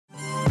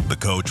The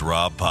Coach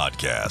Robb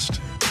Podcast,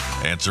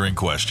 answering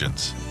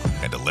questions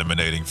and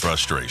eliminating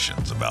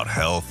frustrations about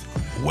health,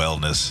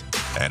 wellness,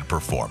 and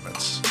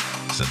performance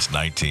since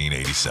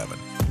 1987.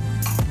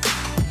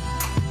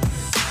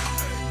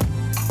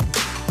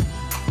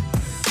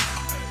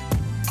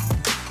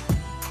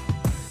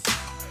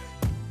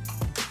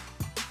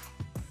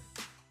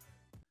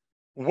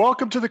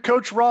 Welcome to the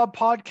Coach Robb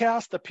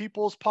Podcast, the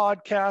People's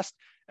Podcast,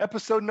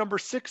 episode number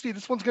 60.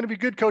 This one's going to be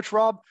good, Coach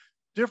Robb.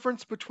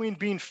 Difference between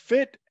being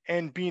fit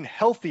and being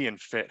healthy and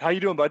fit. How you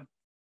doing, bud?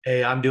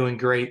 Hey, I'm doing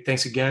great.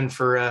 Thanks again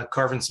for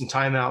carving some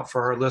time out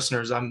for our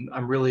listeners. I'm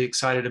really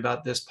excited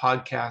about this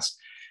podcast.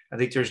 I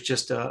think there's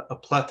just a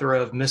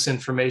plethora of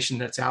misinformation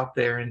that's out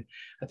there. And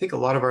I think a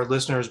lot of our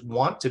listeners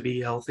want to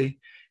be healthy.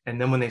 And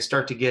then when they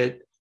start to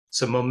get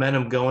some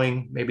momentum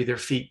going, maybe their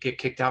feet get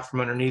kicked out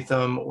from underneath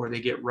them, or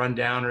they get run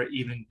down, or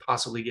even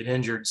possibly get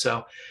injured. So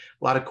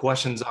a lot of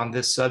questions on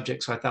this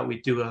subject. So I thought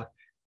we'd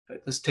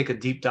let's take a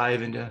deep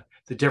dive into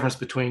the difference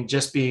between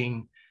just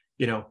being,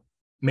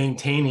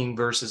 maintaining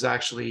versus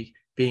actually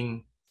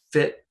being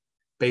fit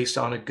based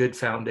on a good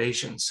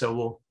foundation.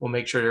 So we'll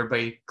make sure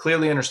everybody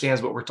clearly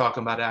understands what we're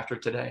talking about after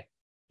today.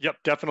 Yep,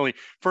 definitely.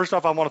 First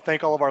off, I want to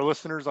thank all of our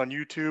listeners on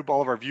YouTube, all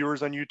of our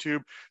viewers on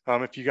YouTube.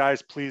 If you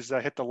guys please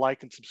hit the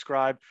like and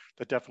subscribe,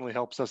 that definitely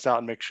helps us out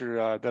and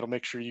that'll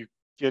make sure you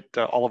get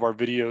all of our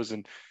videos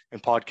and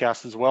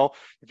podcasts as well.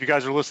 If you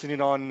guys are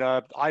listening on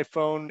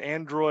iPhone,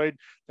 Android,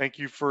 thank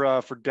you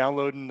for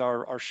downloading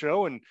our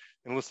show and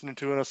listening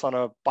to us on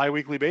a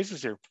bi-weekly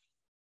basis here.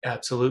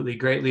 Absolutely.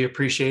 Greatly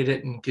appreciate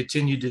it. And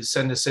continue to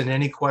send us in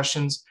any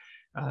questions.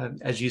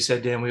 As you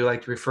said, Dan, we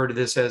like to refer to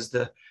this as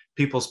the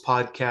People's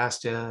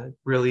Podcast,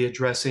 really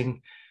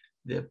addressing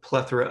the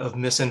plethora of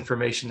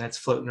misinformation that's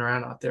floating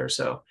around out there.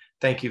 So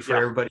thank you for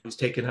everybody who's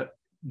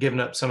giving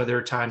up some of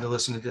their time to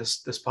listen to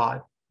this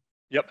pod.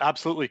 Yep,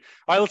 absolutely.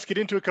 All right, let's get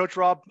into it, Coach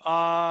Robb.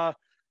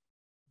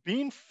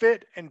 Being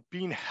fit and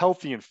being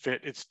healthy and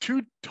fit, it's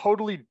two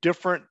totally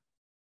different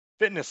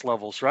fitness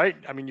levels, right?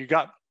 I mean, you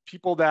got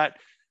people that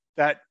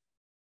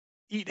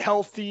eat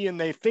healthy and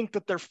they think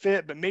that they're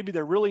fit, but maybe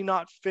they're really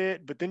not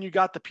fit. But then you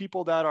got the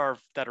people that are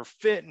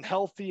fit and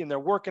healthy and they're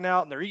working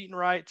out and they're eating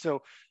right.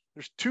 So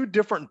there's two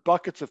different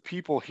buckets of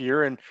people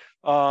here. And,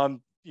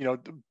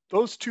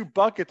 those two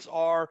buckets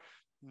are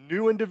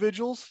new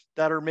individuals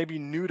that are maybe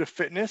new to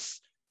fitness,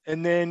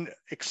 and then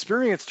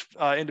experienced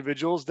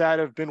individuals that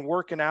have been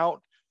working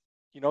out,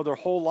 their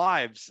whole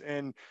lives.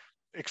 And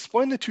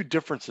explain the two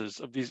differences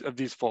of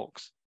these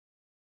folks.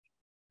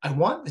 I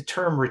want the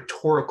term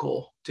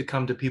rhetorical to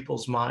come to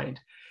people's mind.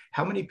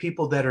 How many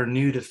people that are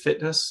new to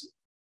fitness,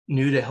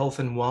 new to health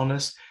and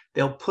wellness,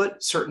 they'll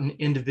put certain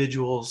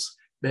individuals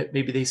that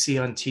maybe they see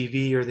on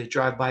TV, or they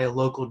drive by a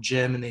local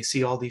gym and they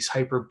see all these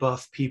hyper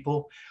buff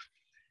people.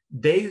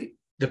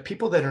 The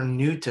people that are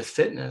new to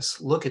fitness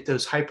look at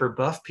those hyper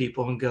buff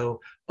people and go,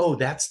 oh,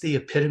 that's the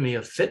epitome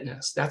of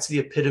fitness. That's the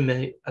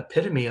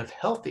epitome of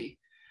healthy.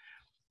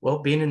 Well,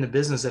 being in the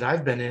business that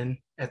I've been in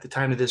at the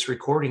time of this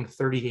recording,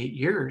 38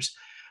 years,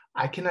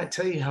 I cannot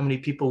tell you how many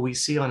people we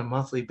see on a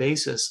monthly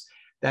basis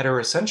that are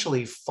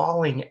essentially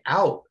falling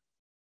out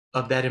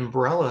of that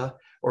umbrella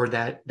or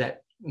that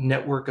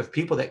network of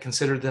people that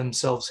consider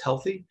themselves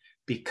healthy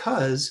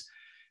because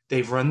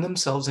they've run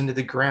themselves into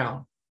the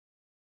ground.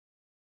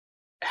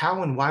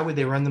 How and why would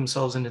they run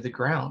themselves into the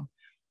ground?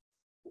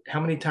 How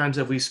many times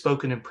have we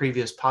spoken in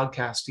previous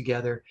podcasts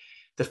together?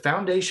 The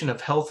foundation of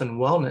health and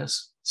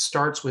wellness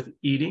starts with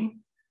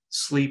eating,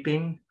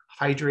 sleeping,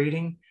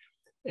 hydrating.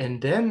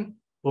 And then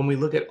when we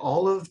look at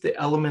all of the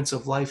elements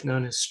of life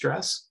known as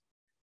stress,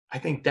 I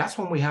think that's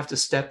when we have to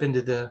step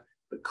into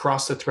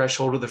cross the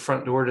threshold of the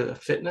front door to the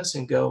fitness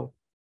and go,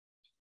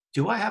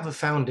 do I have a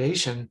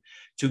foundation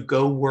to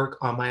go work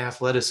on my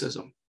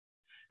athleticism?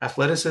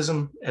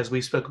 Athleticism, as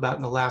we spoke about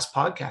in the last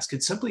podcast,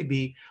 could simply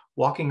be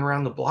walking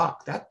around the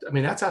block.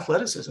 That's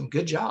athleticism.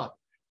 Good job.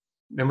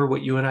 Remember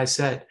what you and I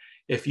said.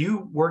 If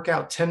you work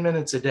out 10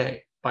 minutes a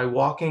day by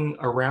walking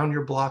around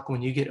your block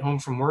when you get home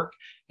from work,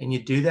 and you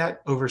do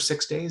that over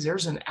 6 days,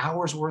 there's an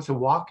hour's worth of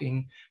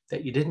walking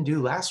that you didn't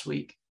do last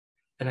week.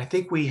 And I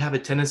think we have a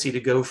tendency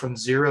to go from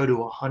 0 to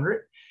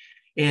 100.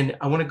 And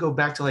I want to go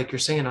back to, like you're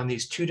saying, on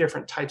these two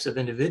different types of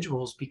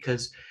individuals,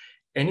 because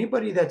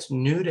anybody that's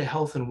new to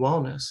health and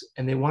wellness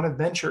and they want to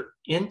venture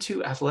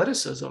into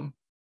athleticism,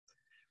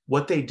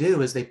 what they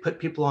do is they put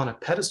people on a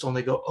pedestal and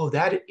they go, oh,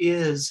 that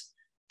is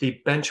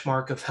the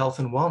benchmark of health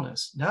and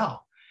wellness.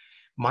 No,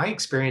 my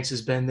experience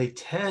has been they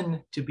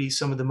tend to be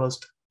some of the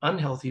most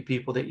unhealthy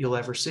people that you'll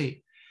ever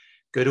see.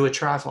 Go to a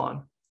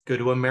triathlon, go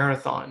to a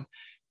marathon,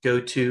 go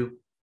to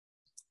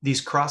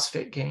these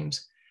CrossFit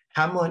games.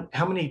 How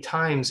many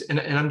times, and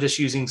I'm just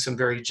using some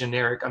very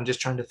generic, I'm just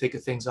trying to think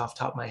of things off the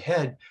top of my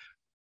head.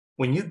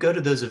 When you go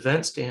to those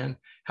events, Dan,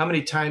 how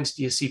many times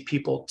do you see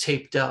people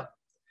taped up?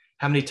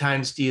 How many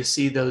times do you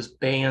see those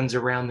bands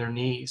around their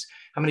knees?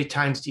 How many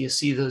times do you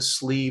see those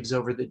sleeves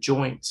over the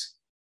joints?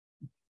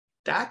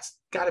 That's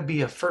got to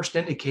be a first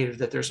indicator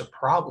that there's a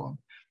problem.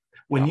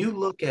 When you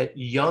look at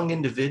young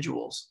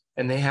individuals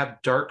and they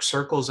have dark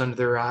circles under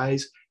their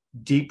eyes,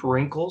 deep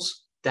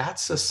wrinkles,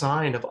 that's a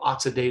sign of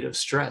oxidative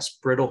stress.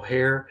 Brittle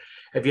hair.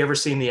 Have you ever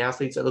seen the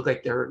athletes that look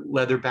like they're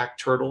leatherback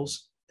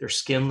turtles? Their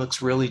skin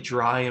looks really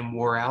dry and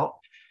wore out.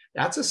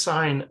 That's a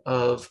sign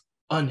of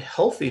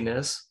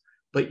unhealthiness.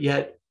 But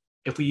yet,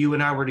 if you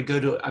and I were to go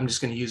to, I'm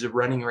just going to use a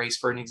running race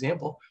for an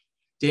example.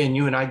 Dan,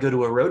 you and I go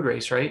to a road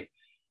race, right?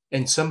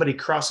 And somebody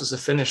crosses the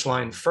finish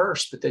line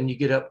first, but then you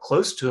get up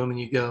close to them and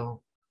you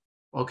go,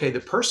 okay, the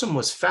person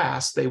was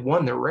fast. They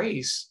won the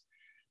race,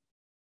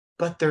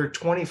 but they're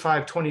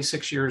 25,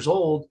 26 years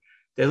old.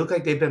 They look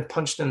like they've been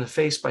punched in the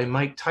face by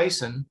Mike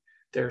Tyson.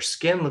 Their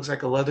skin looks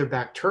like a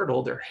leatherback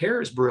turtle. Their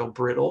hair is real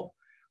brittle.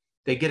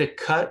 They get a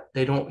cut.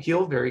 They don't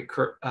heal very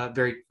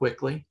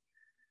quickly.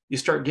 You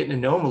start getting to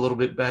know them a little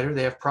bit better.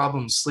 They have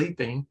problems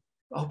sleeping.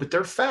 Oh, but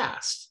they're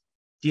fast.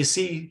 Do you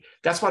see?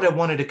 That's what I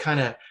wanted to kind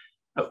of,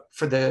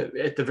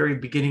 at the very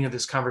beginning of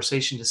this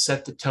conversation, to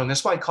set the tone.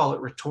 That's why I call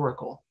it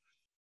rhetorical,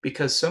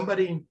 because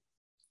somebody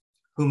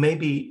who may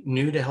be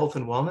new to health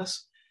and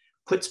wellness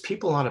puts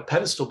people on a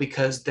pedestal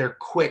because they're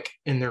quick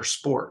in their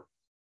sport.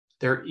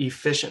 They're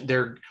efficient.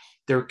 They're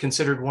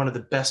considered one of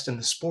the best in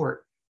the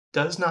sport.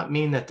 Does not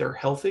mean that they're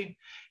healthy.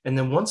 And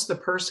then once the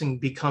person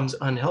becomes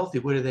unhealthy,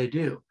 what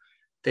do?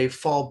 They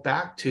fall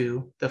back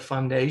to the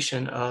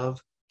foundation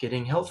of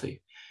getting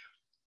healthy.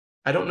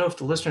 I don't know if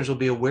the listeners will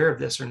be aware of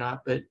this or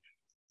not, but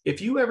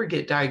if you ever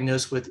get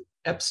diagnosed with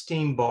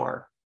Epstein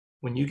Barr,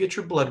 when you get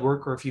your blood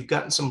work, or if you've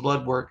gotten some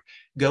blood work,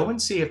 go and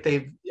see if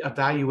they've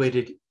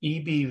evaluated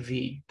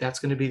EBV. That's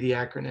going to be the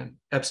acronym,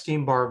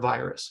 Epstein Barr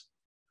virus.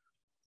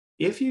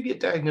 If you get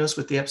diagnosed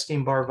with the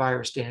Epstein Barr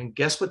virus, Dan,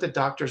 guess what the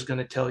doctor is going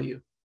to tell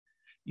you?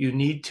 You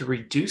need to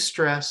reduce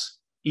stress,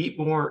 eat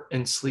more,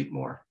 and sleep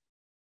more.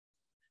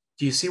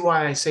 Do you see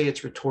why I say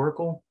it's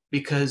rhetorical?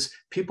 Because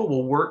people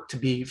will work to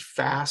be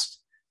fast.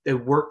 They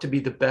work to be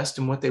the best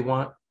in what they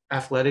want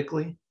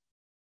athletically.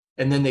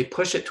 And then they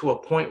push it to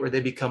a point where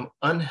they become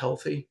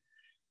unhealthy.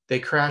 They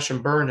crash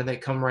and burn, and they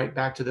come right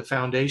back to the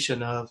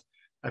foundation of,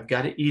 I've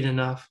got to eat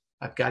enough.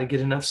 I've got to get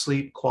enough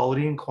sleep,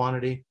 quality and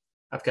quantity.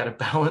 I've got to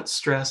balance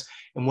stress.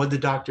 And what did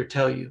the doctor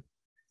tell you?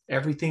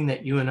 Everything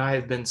that you and I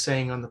have been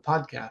saying on the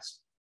podcast.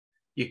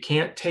 You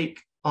can't take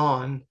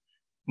on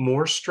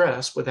more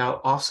stress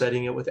without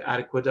offsetting it with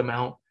adequate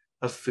amount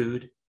of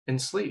food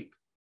and sleep.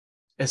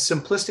 As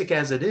simplistic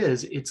as it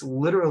is, it's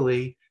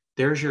literally,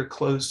 there's your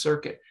closed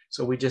circuit.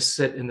 So we just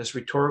sit in this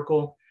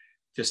rhetorical,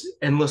 just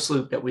endless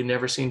loop that we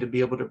never seem to be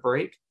able to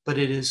break. But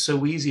it is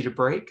so easy to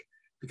break,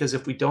 because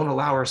if we don't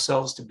allow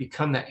ourselves to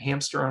become that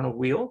hamster on a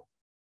wheel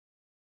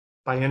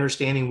by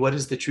understanding what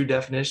is the true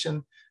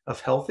definition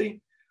of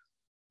healthy,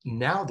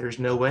 now there's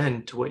no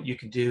end to what you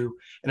can do.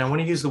 And I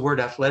want to use the word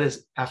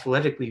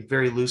athletically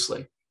very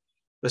loosely.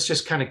 Let's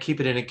just kind of keep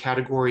it in a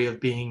category of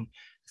being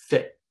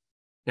fit.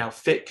 Now,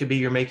 fit could be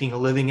you're making a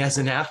living as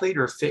an athlete,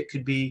 or fit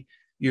could be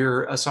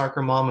you're a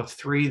soccer mom of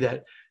 3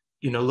 that,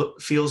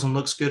 feels and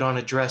looks good in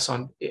a dress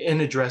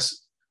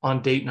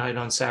on date night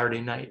on Saturday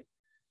night.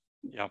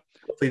 Yeah.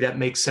 Hopefully that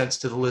makes sense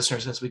to the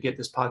listeners as we get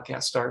this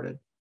podcast started.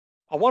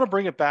 I want to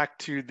bring it back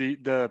to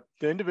the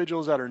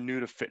individuals that are new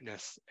to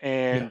fitness.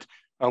 And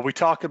we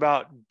talk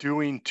about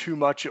doing too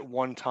much at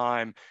one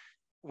time.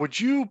 Would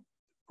you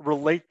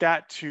relate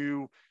that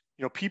to,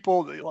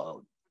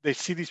 people, they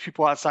see these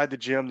people outside the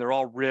gym, they're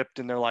all ripped,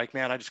 and they're like,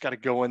 man, I just got to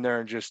go in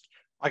there and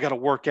I got to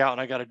work out,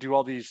 and I got to do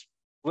all these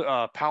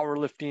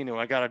powerlifting, and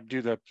I got to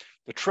do the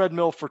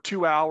treadmill for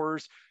 2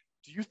 hours.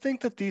 Do you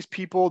think that these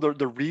people,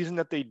 the reason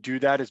that they do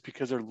that is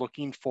because they're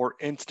looking for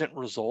instant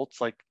results,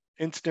 like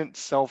instant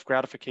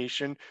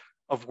self-gratification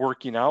of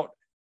working out?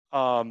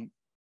 Do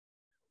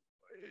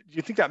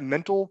you think that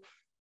mental,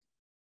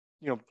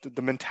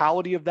 the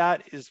mentality of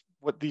that is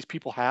what these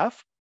people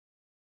have?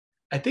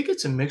 I think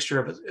it's a mixture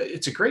of,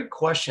 it's a great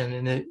question.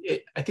 And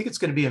I think it's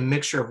going to be a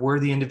mixture of where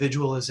the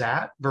individual is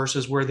at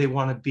versus where they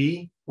want to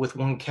be, with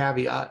one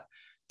caveat,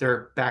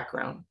 their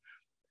background.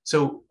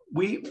 So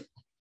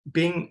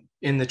being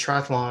in the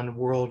triathlon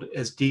world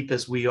as deep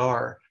as we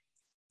are,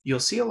 you'll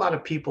see a lot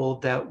of people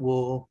that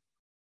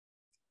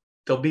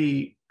they'll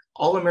be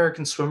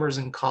all-American swimmers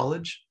in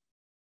college,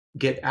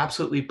 get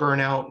absolutely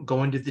burnt out,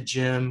 going to the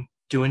gym,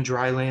 doing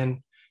dry land,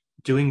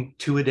 doing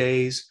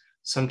 2-a-days,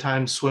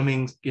 sometimes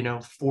swimming,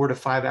 4 to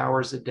 5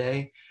 hours a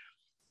day.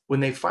 When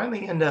they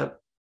finally end up,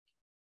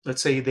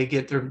 let's say they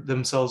get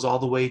themselves all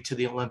the way to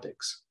the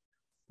Olympics.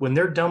 When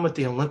they're done with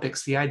the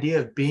Olympics, the idea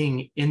of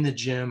being in the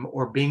gym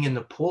or being in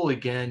the pool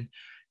again,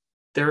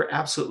 they're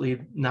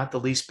absolutely not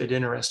the least bit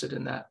interested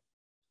in that.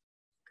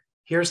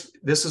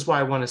 This is why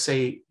I want to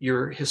say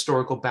your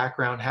historical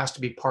background has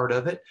to be part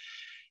of it.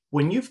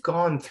 When you've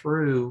gone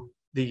through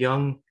the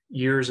young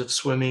years of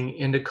swimming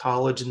into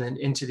college and then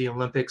into the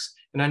Olympics,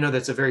 and I know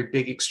that's a very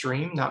big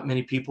extreme, not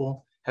many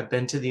people have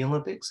been to the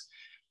Olympics,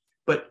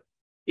 but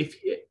if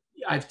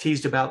I've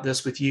teased about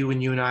this with you,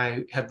 and you and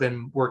I have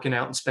been working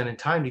out and spending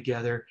time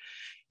together,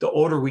 the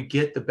older we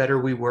get, the better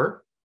we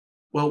were.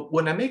 Well,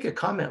 when I make a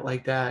comment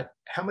like that,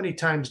 how many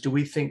times do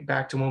we think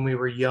back to when we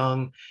were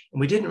young and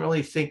we didn't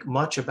really think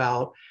much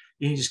about,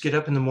 you just get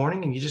up in the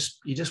morning and you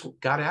just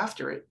got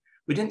after it.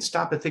 We didn't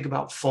stop and think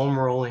about foam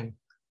rolling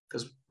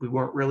because we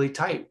weren't really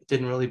tight. It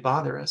didn't really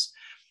bother us.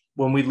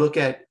 When we look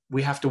at,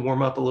 we have to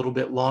warm up a little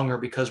bit longer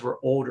because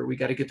we're older. We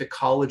got to get the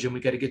collagen.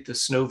 We got to get the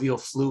synovial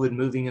fluid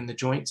moving in the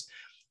joints.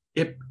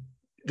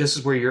 This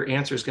is where your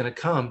answer is going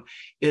to come,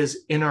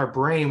 is in our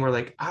brain. We're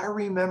like, I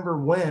remember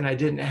when I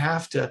didn't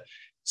have to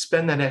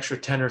spend that extra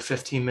 10 or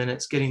 15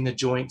 minutes getting the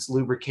joints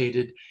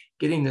lubricated,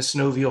 getting the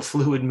synovial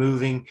fluid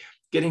moving,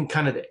 getting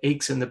kind of the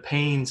aches and the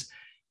pains.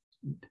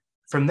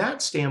 From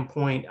that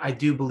standpoint, I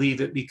do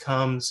believe it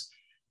becomes,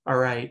 all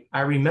right,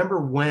 I remember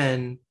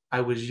when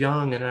I was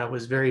young and I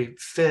was very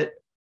fit,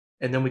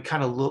 and then we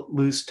kind of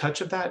lose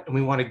touch of that and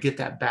we want to get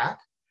that back.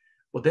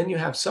 Well, then you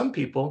have some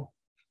people.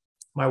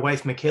 My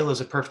wife, Michaela,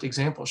 is a perfect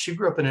example. She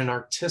grew up in an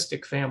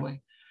artistic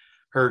family.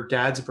 Her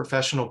dad's a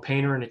professional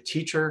painter and a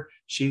teacher.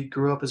 She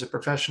grew up as a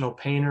professional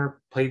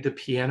painter, played the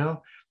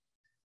piano.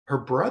 Her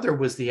brother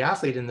was the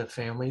athlete in the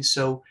family.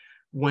 So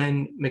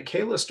when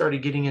Michaela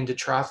started getting into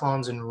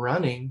triathlons and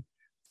running,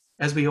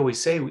 as we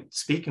always say,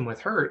 speaking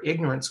with her,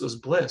 ignorance was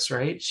bliss,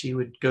 right? She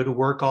would go to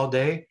work all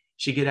day.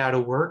 She'd get out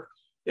of work.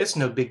 It's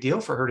no big deal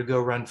for her to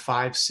go run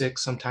 5,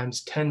 6,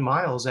 sometimes 10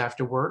 miles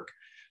after work,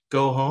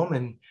 go home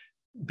and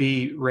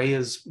be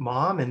Rhea's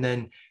mom, and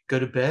then go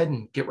to bed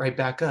and get right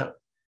back up.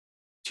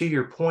 To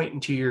your point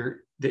and to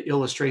the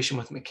illustration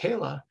with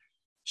Michaela,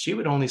 she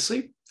would only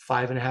sleep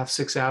 5.5,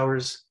 6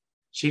 hours.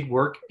 She'd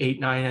work 8,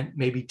 9,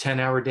 maybe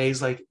 10-hour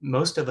days like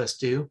most of us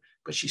do,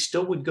 but she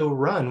still would go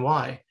run.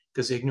 Why?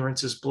 Because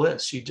ignorance is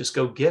bliss. She'd just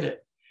go get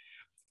it.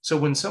 So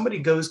when somebody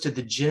goes to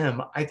the gym,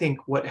 I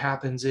think what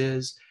happens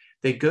is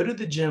they go to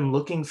the gym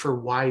looking for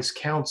wise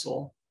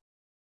counsel.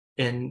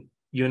 And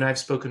you and I have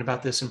spoken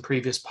about this in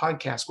previous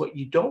podcasts. What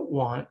you don't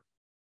want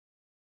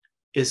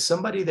is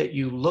somebody that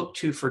you look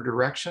to for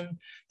direction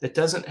that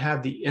doesn't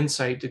have the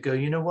insight to go,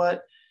 you know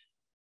what?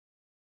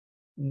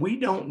 We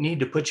don't need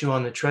to put you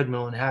on the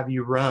treadmill and have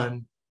you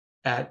run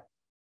at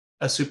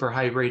a super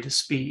high rate of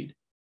speed.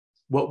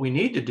 What we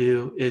need to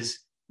do is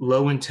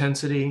low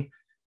intensity,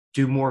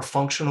 do more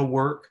functional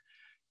work.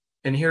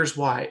 And here's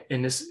why.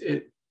 And I'm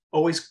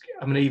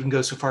going to even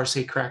go so far as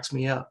say cracks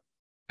me up.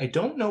 I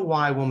don't know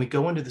why when we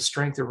go into the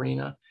strength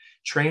arena,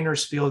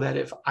 trainers feel that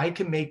if I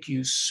can make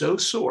you so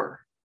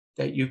sore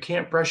that you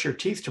can't brush your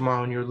teeth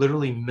tomorrow and you're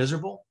literally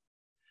miserable,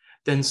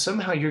 then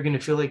somehow you're going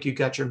to feel like you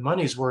got your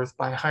money's worth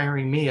by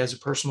hiring me as a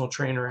personal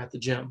trainer at the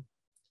gym.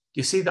 Do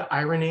you see the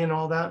irony in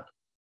all that?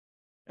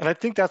 And I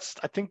think that's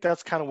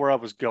kind of where I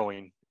was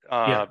going.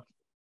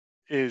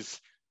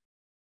 Is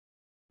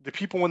the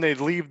people, when they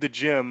leave the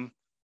gym,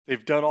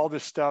 they've done all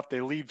this stuff, they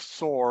leave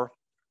sore,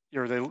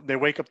 they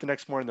wake up the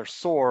next morning, they're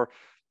sore.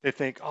 They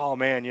think, oh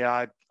man,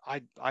 yeah,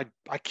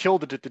 I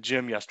killed it at the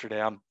gym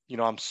yesterday.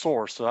 I'm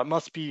sore, so it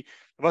must be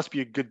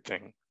a good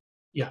thing.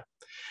 Yeah.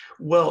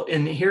 Well,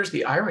 and here's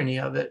the irony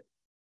of it.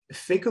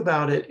 Think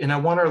about it, and I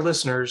want our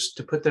listeners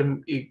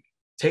to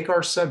take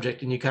our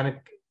subject, and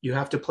you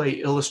have to play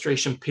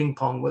illustration ping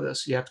pong with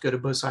us. You have to go to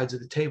both sides of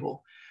the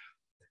table.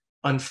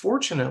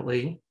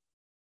 Unfortunately,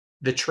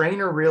 the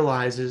trainer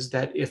realizes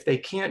that if they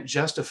can't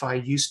justify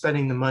you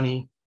spending the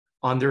money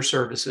on their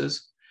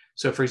services,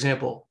 so for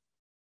example,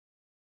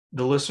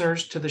 the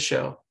listeners to the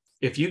show,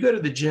 if you go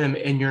to the gym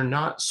and you're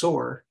not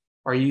sore,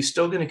 are you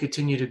still going to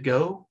continue to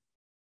go?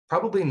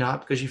 Probably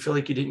not, because you feel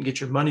like you didn't get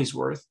your money's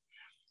worth.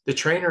 The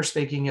trainer's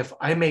thinking, if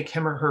I make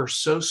him or her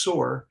so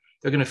sore,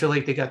 they're going to feel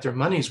like they got their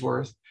money's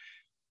worth.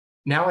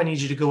 Now I need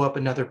you to go up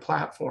another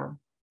platform.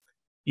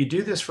 You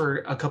do this for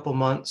a couple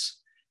months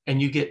and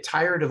you get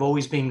tired of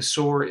always being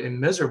sore and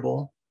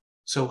miserable.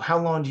 So how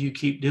long do you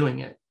keep doing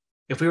it?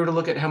 If we were to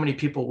look at how many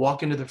people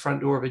walk into the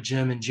front door of a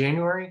gym in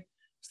January,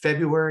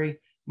 February,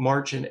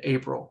 March, and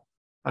April,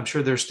 I'm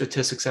sure there's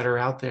statistics that are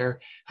out there.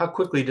 How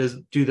quickly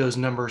do those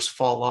numbers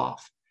fall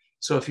off?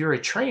 So if you're a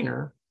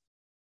trainer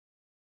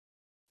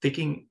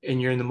thinking,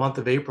 and you're in the month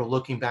of April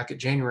looking back at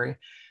January,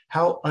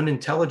 how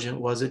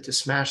unintelligent was it to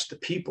smash the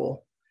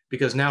people?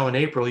 Because now in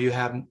April, you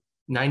have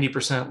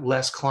 90%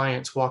 less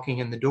clients walking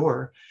in the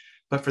door.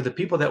 But for the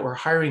people that were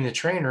hiring the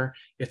trainer,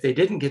 if they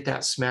didn't get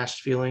that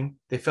smashed feeling,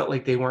 they felt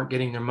like they weren't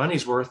getting their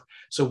money's worth.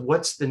 So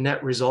what's the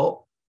net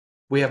result?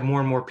 We have more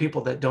and more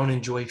people that don't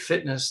enjoy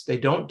fitness. They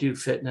don't do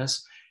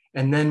fitness.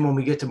 And then when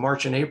we get to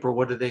March and April,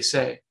 what do they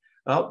say?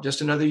 Oh, just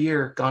another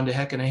year gone to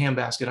heck in a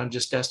handbasket. I'm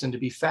just destined to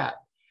be fat.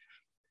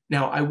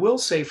 Now, I will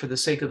say, for the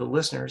sake of the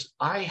listeners,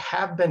 I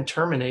have been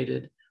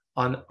terminated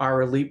on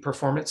our elite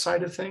performance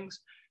side of things.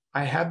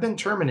 I have been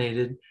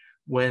terminated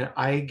when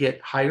I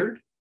get hired.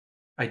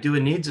 I do a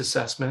needs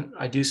assessment.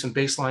 I do some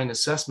baseline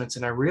assessments,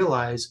 and I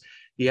realize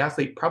the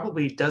athlete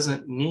probably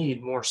doesn't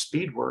need more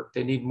speed work.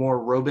 They need more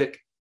aerobic,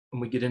 and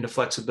we get into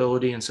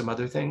flexibility and some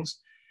other things.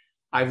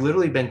 I've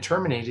literally been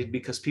terminated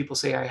because people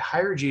say, I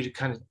hired you to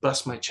kind of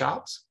bust my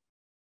chops.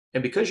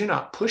 And because you're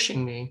not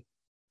pushing me,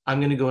 I'm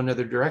going to go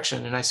another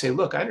direction. And I say,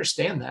 look, I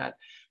understand that,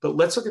 but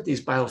let's look at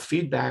these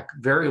biofeedback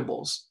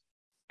variables.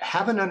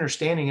 Have an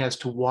understanding as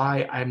to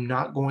why I'm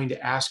not going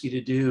to ask you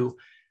to do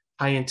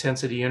high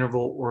intensity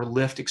interval or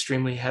lift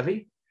extremely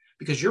heavy,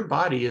 because your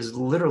body is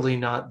literally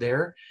not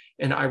there.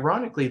 And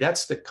ironically,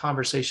 that's the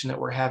conversation that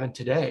we're having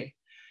today.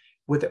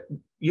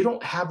 You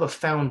don't have a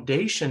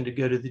foundation to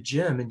go to the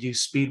gym and do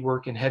speed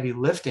work and heavy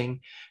lifting.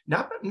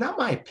 Not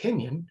my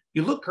opinion.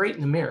 You look great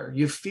in the mirror.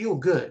 You feel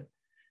good.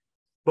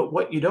 But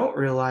what you don't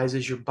realize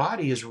is your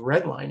body is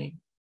redlining.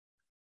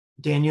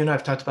 Dan, you and I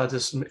have talked about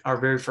this in our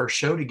very first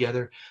show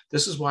together.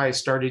 This is why I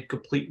started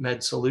Complete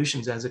Med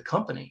Solutions as a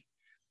company,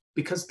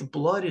 because the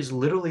blood is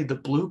literally the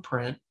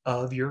blueprint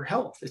of your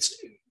health. It's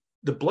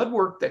the blood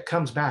work that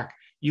comes back.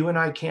 You and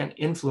I can't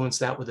influence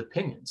that with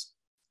opinions.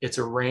 It's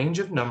a range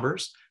of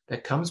numbers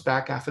that comes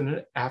back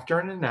after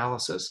an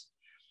analysis.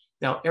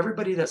 Now,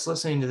 everybody that's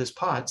listening to this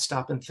pod,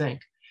 stop and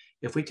think.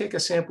 If we take a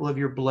sample of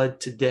your blood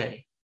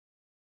today,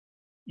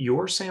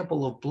 your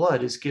sample of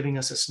blood is giving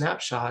us a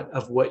snapshot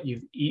of what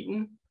you've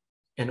eaten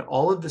and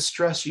all of the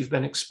stress you've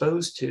been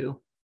exposed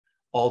to,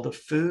 all the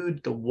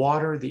food, the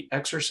water, the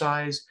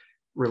exercise,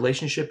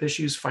 relationship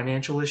issues,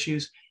 financial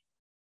issues.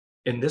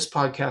 In this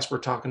podcast, we're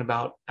talking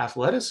about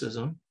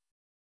athleticism.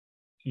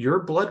 Your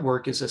blood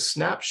work is a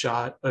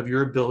snapshot of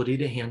your ability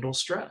to handle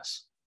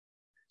stress.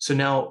 So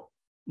now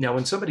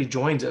when somebody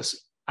joins us,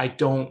 I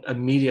don't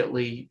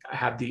immediately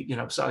have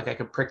it's not like I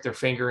can prick their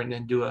finger and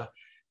then do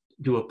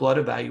a blood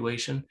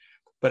evaluation,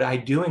 but I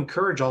do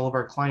encourage all of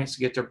our clients to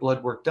get their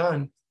blood work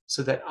done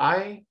so that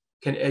I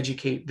can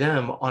educate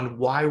them on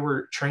why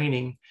we're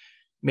training.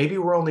 Maybe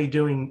we're only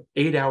doing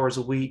 8 hours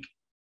a week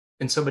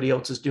and somebody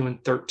else is doing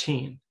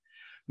 13.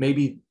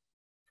 Maybe,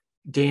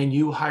 Dan,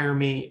 you hire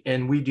me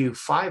and we do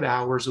 5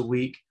 hours a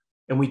week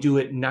and we do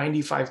it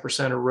 95%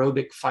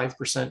 aerobic,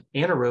 5%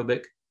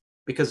 anaerobic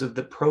because of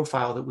the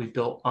profile that we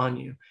built on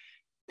you.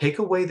 Take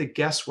away the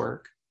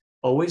guesswork.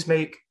 Always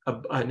make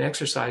an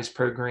exercise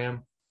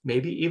program,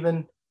 maybe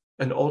even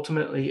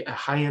ultimately a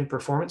high-end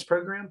performance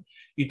program.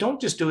 You don't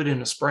just do it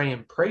in a spray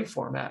and pray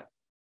format.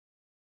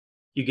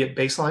 You get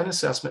baseline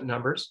assessment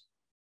numbers.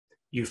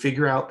 You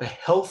figure out the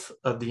health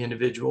of the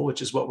individual,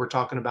 which is what we're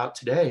talking about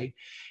today.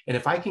 And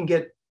if I can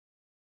get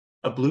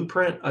a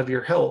blueprint of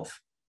your health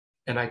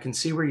and I can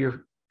see where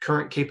your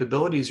current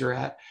capabilities are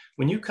at,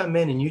 when you come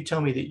in and you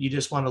tell me that you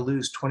just want to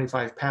lose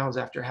 25 pounds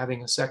after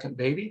having a second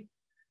baby,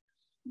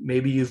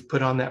 maybe you've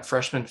put on that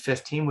freshman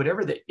 15,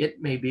 whatever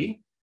it may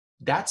be,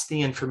 that's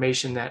the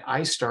information that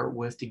I start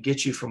with to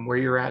get you from where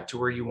you're at to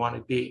where you want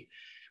to be.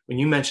 When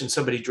you mentioned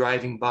somebody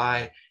driving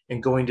by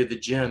and going to the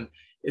gym,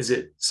 is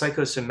it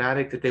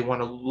psychosomatic that they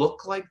want to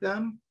look like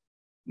them?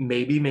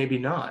 Maybe, maybe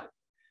not.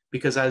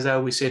 Because as I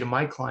always say to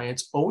my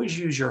clients, always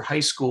use your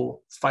high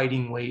school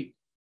fighting weight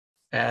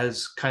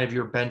as kind of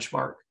your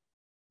benchmark.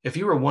 If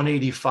you were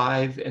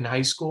 185 in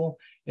high school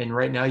and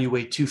right now you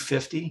weigh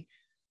 250,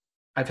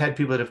 I've had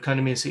people that have come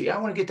to me and say, yeah, I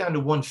want to get down to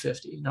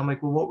 150. And I'm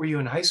like, well, what were you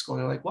in high school?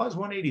 And they're like, well, I was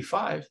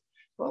 185.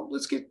 Well,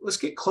 let's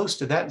get close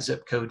to that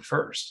zip code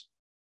first.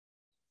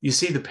 You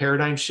see the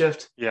paradigm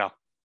shift? Yeah.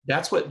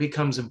 That's what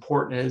becomes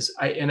important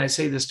and I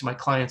say this to my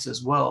clients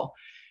as well.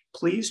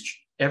 Please,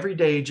 every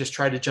day, just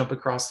try to jump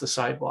across the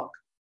sidewalk.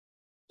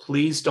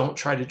 Please don't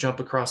try to jump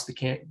across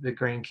the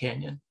Grand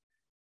Canyon,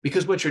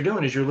 because what you're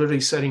doing is you're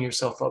literally setting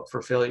yourself up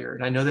for failure.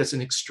 And I know that's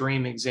an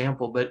extreme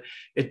example, but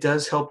it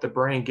does help the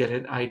brain get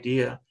an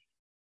idea.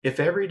 If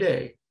every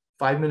day,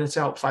 5 minutes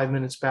out, 5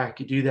 minutes back,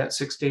 you do that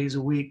 6 days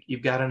a week,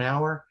 you've got an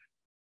hour.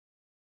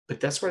 But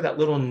that's where that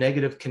little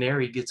negative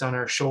canary gets on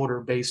our shoulder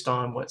based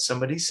on what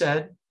somebody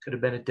said. Could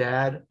have been a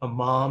dad, a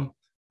mom,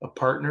 a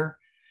partner.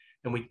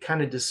 And we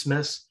kind of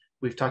dismiss,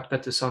 we've talked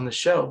about this on the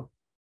show.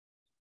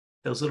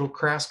 Those little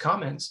crass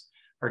comments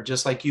are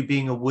just like you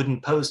being a wooden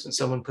post and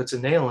someone puts a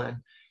nail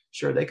in.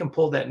 Sure, they can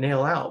pull that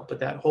nail out, but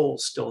that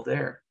hole's still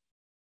there.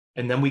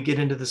 And then we get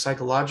into the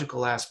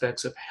psychological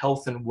aspects of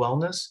health and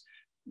wellness,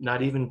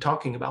 not even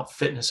talking about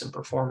fitness and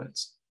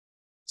performance.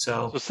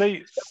 So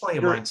say definitely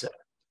a mindset.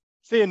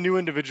 Say a new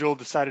individual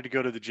decided to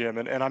go to the gym,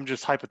 and I'm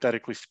just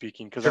hypothetically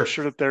speaking, because Sure. I'm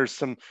sure that there's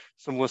some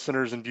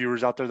listeners and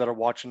viewers out there that are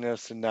watching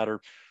this and that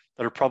are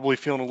probably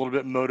feeling a little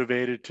bit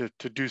motivated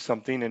to do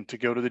something and to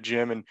go to the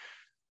gym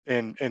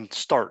and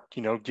start,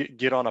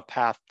 get on a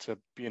path to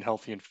being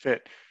healthy and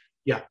fit.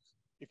 Yeah.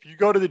 If you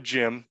go to the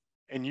gym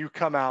and you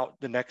come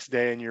out the next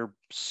day and you're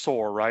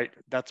sore, right?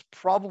 That's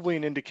probably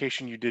an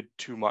indication you did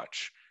too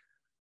much.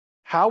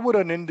 How would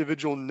an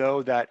individual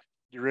know that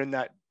you're in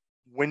that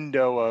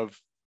window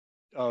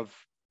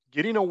of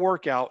getting a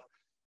workout,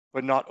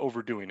 but not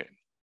overdoing it?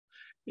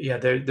 Yeah,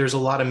 there's a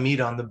lot of meat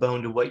on the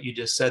bone to what you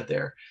just said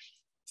there.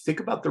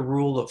 Think about the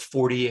rule of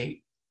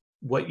 48.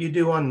 What you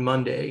do on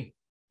Monday,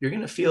 you're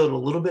going to feel it a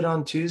little bit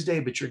on Tuesday,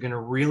 but you're going to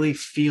really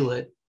feel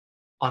it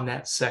on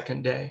that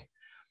second day.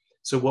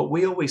 So what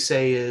we always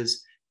say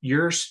is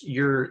your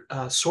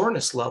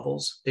soreness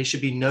levels, they should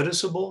be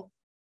noticeable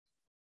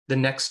the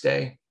next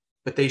day,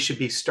 but they should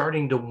be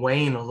starting to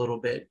wane a little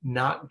bit,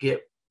 not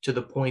get to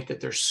the point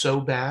that they're so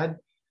bad.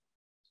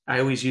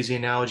 I always use the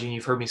analogy, and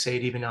you've heard me say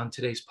it even on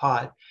today's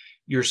pod.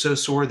 You're so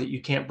sore that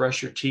you can't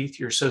brush your teeth.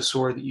 You're so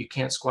sore that you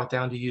can't squat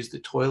down to use the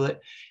toilet.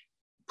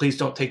 Please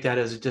don't take that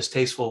as a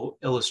distasteful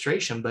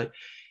illustration, but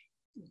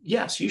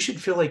yes, you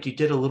should feel like you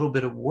did a little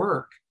bit of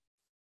work.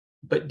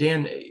 But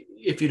Dan,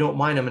 if you don't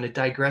mind, I'm going to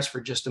digress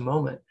for just a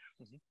moment.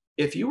 Mm-hmm.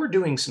 If you were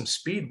doing some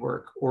speed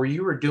work or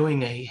you were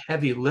doing a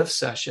heavy lift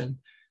session,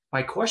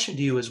 my question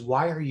to you is,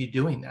 why are you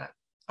doing that?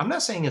 I'm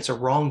not saying it's a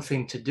wrong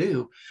thing to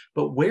do,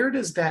 but where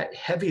does that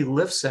heavy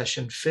lift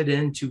session fit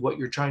into what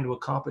you're trying to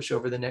accomplish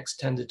over the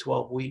next 10 to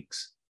 12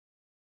 weeks?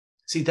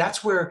 See,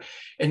 that's where,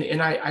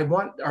 and I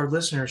want our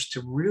listeners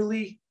to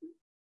really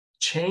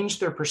change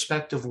their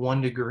perspective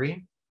 1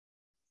 degree,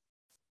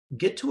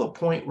 get to a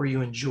point where you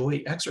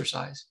enjoy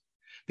exercise.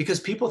 Because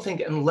people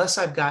think, unless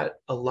I've got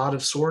a lot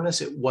of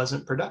soreness, it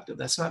wasn't productive.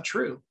 That's not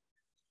true.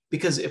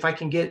 Because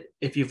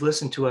if you've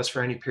listened to us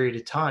for any period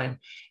of time,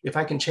 if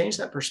I can change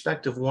that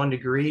perspective 1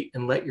 degree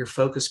and let your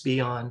focus be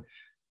on,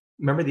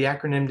 remember the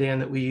acronym, Dan,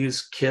 that we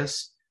use,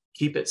 KISS,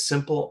 keep it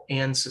simple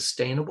and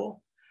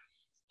sustainable.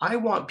 I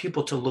want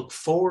people to look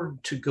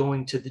forward to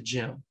going to the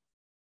gym.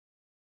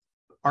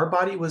 Our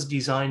body was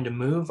designed to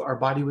move. Our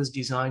body was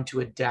designed to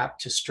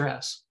adapt to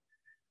stress.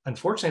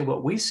 Unfortunately,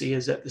 what we see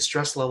is that the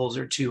stress levels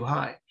are too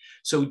high.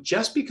 So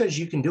just because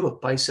you can do a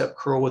bicep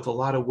curl with a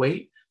lot of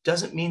weight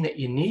doesn't mean that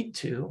you need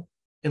to,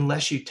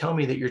 unless you tell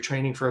me that you're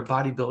training for a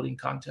bodybuilding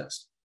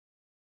contest.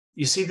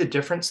 You see the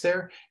difference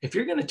there? If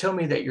you're going to tell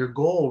me that your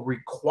goal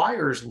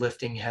requires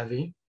lifting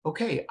heavy,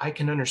 okay, I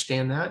can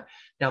understand that.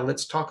 Now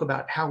let's talk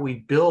about how we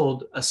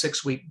build a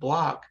 6-week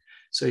block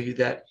so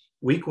that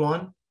week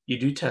 1, you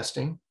do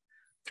testing.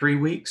 3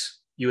 weeks,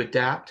 you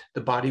adapt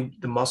the body,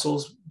 the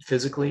muscles,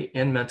 physically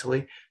and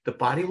mentally. The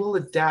body will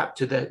adapt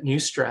to that new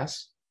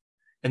stress,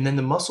 and then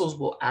the muscles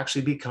will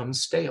actually become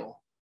stale.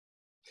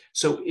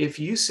 So if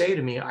you say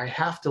to me, I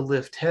have to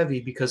lift heavy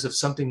because of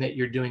something that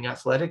you're doing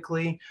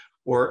athletically,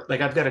 or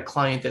like I've got a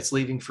client that's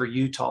leaving for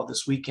Utah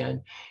this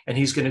weekend, and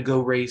he's going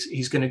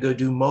to go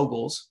do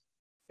moguls,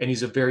 and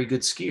he's a very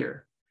good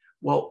skier.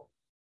 Well,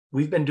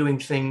 we've been doing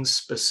things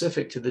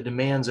specific to the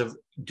demands of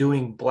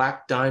doing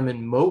black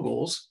diamond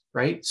moguls,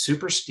 right?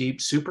 Super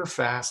steep, super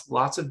fast,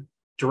 lots of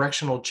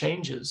directional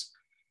changes,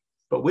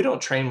 but we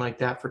don't train like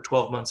that for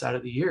 12 months out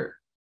of the year.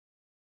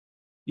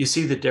 You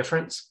see the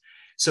difference?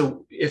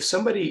 So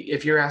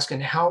if you're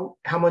asking how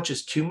much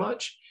is too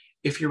much,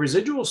 if your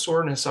residual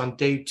soreness on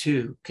day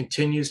 2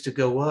 continues to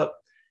go up,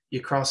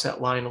 you cross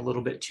that line a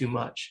little bit too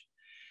much.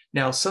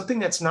 Now, something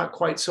that's not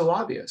quite so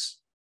obvious,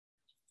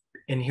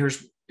 and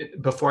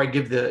before I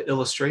give the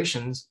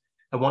illustrations,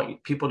 I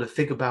want people to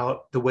think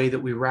about the way that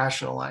we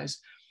rationalize.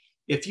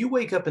 If you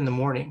wake up in the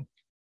morning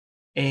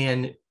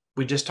and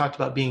we just talked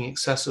about being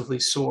excessively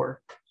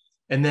sore,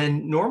 and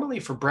then normally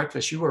for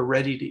breakfast, you are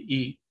ready to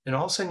eat, and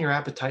all of a sudden your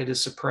appetite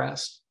is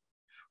suppressed.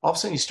 All of a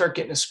sudden you start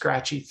getting a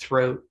scratchy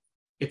throat.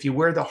 If you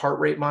wear the heart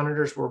rate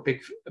monitors, we're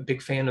a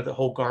big fan of the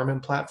whole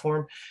Garmin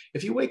platform.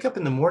 If you wake up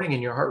in the morning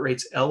and your heart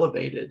rate's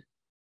elevated,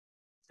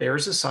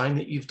 there's a sign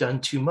that you've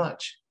done too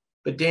much.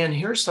 But Dan,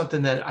 here's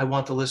something that I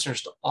want the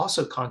listeners to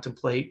also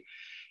contemplate.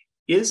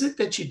 Is it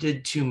that you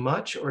did too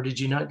much, or did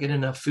you not get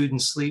enough food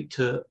and sleep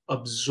to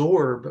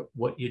absorb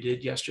what you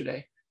did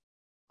yesterday?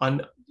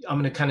 I'm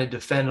going to kind of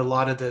defend a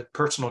lot of the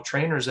personal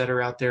trainers that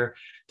are out there.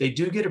 They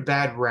do get a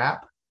bad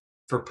rap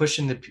for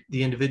pushing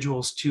the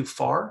individuals too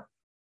far.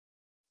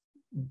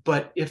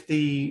 But if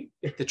the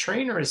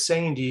trainer is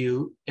saying to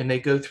you, and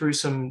they go through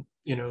some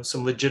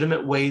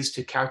legitimate ways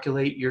to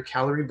calculate your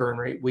calorie burn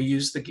rate, we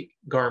use the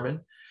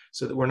Garmin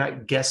so that we're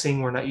not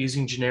guessing, we're not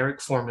using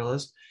generic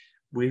formulas.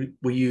 We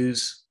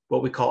use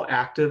what we call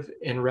active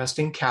and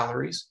resting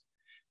calories.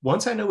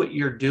 Once I know what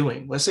you're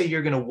doing, let's say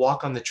you're going to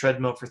walk on the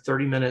treadmill for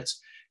 30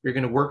 minutes, you're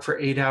going to work for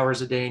 8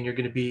 hours a day, and you're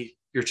going to be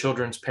your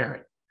children's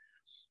parent.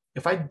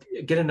 If I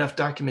get enough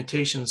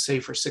documentation, say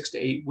for 6 to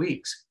 8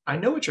 weeks, I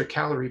know what your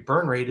calorie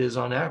burn rate is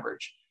on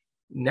average.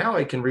 Now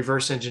I can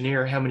reverse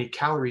engineer how many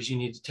calories you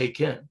need to take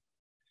in.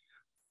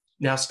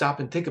 Now stop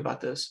and think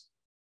about this.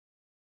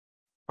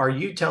 Are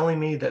you telling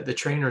me that the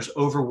trainer's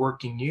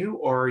overworking you,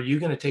 or are you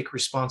going to take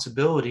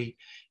responsibility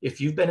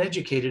if you've been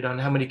educated on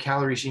how many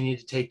calories you need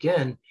to take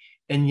in,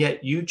 and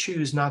yet you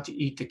choose not to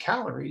eat the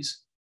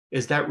calories?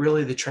 Is that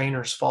really the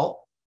trainer's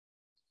fault?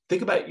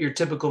 Think about your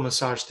typical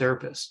massage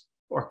therapist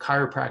or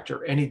chiropractor,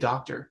 or any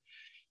doctor.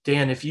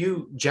 Dan, if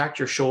you jacked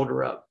your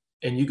shoulder up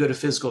and you go to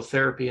physical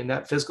therapy, and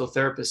that physical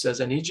therapist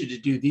says, I need you to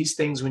do these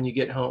things when you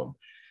get home,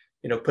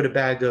 put a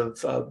bag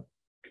of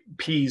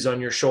peas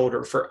on your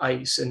shoulder for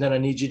ice, and then I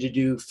need you to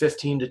do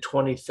 15 to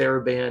 20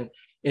 TheraBand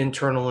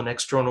internal and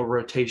external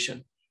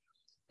rotation.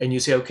 And you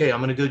say, okay, I'm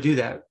going to go do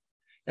that.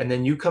 And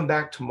then you come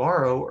back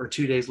tomorrow or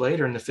 2 days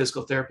later, and the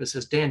physical therapist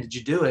says, Dan, did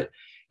you do it?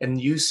 And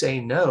you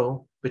say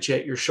no, but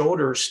yet your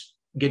shoulder's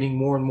getting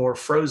more and more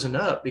frozen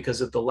up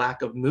because of the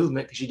lack of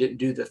movement because you didn't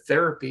do the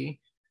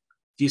therapy.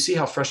 Do you see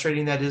how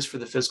frustrating that is for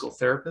the physical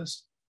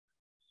therapist?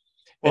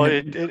 Well,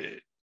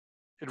 it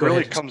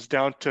really comes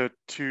down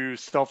to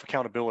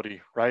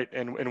self-accountability, right?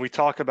 And we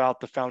talk about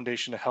the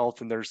foundation of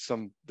health, and there's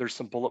some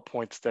bullet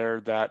points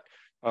there that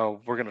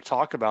we're going to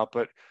talk about,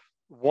 but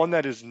one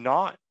that is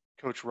not,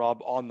 Coach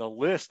Robb, on the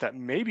list that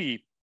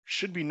maybe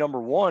should be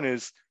number one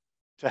is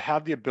to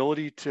have the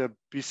ability to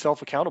be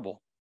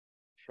self-accountable.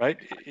 right?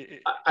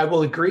 I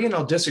will agree and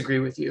I'll disagree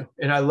with you.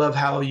 And I love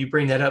how you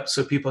bring that up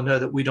so people know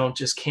that we don't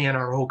just can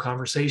our whole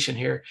conversation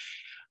here.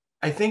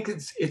 I think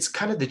it's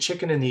kind of the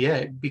chicken and the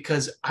egg,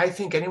 because I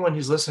think anyone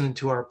who's listening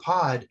to our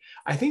pod,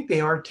 I think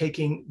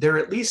they're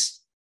at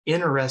least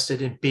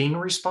interested in being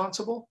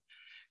responsible.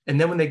 And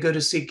then when they go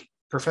to seek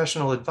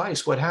professional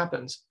advice, what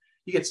happens?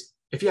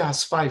 If you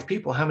ask 5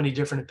 people, how many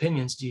different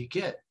opinions do you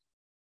get?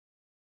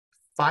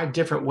 5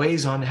 different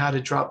ways on how to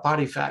drop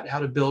body fat, how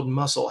to build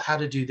muscle, how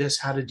to do this,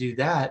 how to do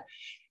that.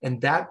 And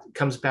that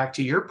comes back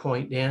to your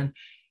point, Dan.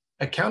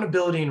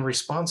 Accountability and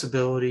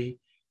responsibility,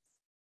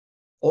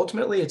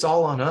 ultimately, it's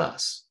all on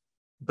us.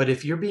 But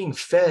if you're being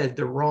fed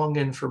the wrong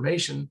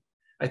information,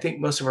 I think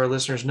most of our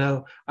listeners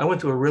know, I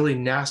went through a really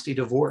nasty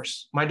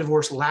divorce. My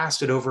divorce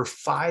lasted over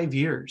 5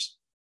 years.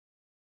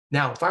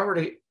 Now, if I were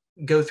to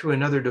go through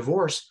another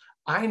divorce,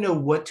 I know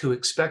what to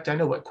expect. I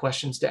know what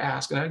questions to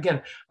ask. And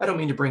again, I don't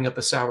mean to bring up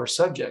a sour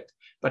subject,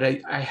 but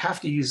I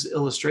have to use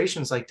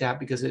illustrations like that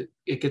because it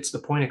gets the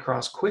point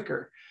across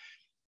quicker.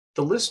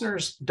 The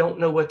listeners don't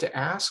know what to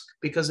ask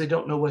because they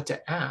don't know what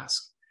to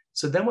ask.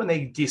 So then when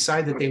they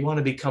decide that they want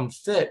to become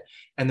fit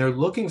and they're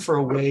looking for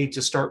a way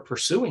to start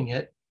pursuing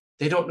it,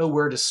 they don't know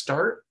where to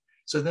start.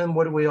 So then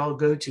what do we all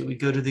go to? We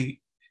go to the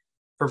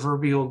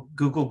proverbial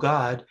Google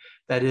God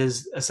that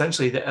is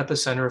essentially the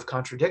epicenter of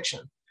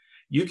contradiction.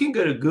 You can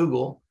go to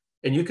Google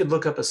and you could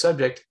look up a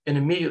subject and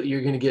immediately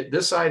you're going to get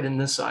this side and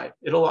this side.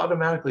 It'll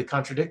automatically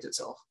contradict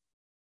itself.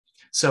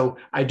 So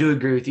I do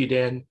agree with you,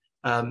 Dan.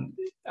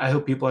 I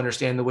hope people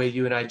understand the way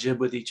you and I jib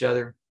with each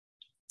other.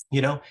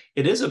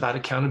 It is about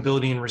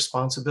accountability and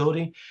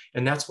responsibility.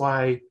 And that's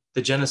why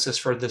the genesis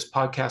for this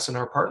podcast and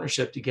our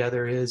partnership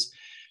together is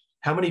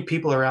how many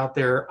people are out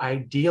there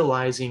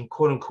idealizing,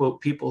 quote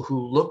unquote, people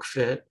who look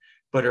fit,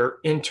 but are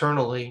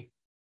internally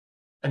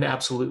an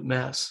absolute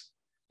mess.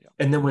 Yeah.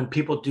 And then when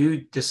people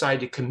do decide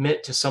to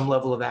commit to some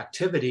level of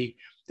activity,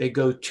 they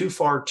go too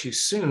far too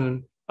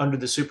soon under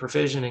the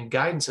supervision and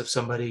guidance of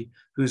somebody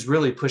who's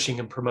really pushing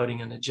and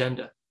promoting an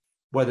agenda,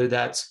 whether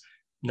that's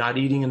not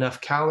eating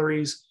enough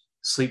calories,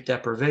 sleep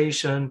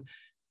deprivation,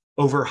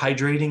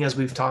 overhydrating, as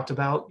we've talked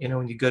about.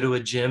 When you go to a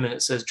gym and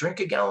it says, drink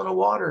a gallon of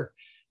water,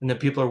 and then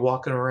people are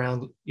walking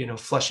around,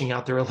 flushing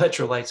out their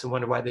electrolytes and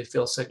wonder why they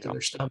feel sick to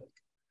their stomach.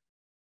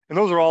 And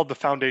those are all the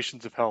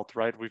foundations of health,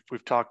 right?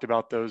 We've talked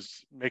about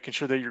those, making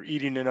sure that you're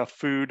eating enough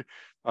food,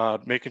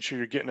 making sure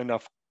you're getting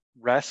enough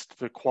rest,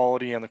 the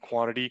quality and the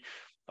quantity,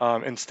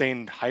 and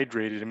staying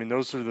hydrated. I mean,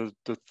 those are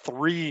the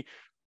 3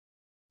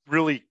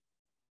 really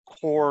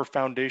core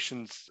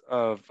foundations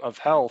of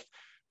health.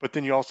 But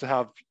then you also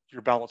have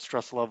your balanced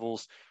stress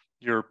levels,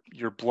 your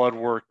blood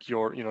work,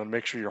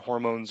 make sure your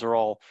hormones are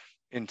all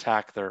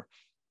intact there.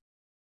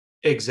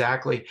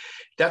 Exactly.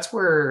 That's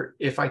where,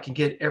 if I can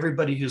get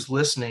everybody who's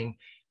listening,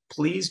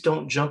 please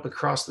don't jump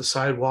across the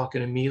sidewalk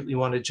and immediately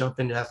want to jump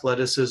into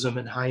athleticism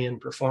and high-end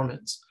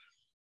performance.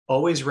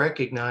 Always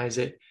recognize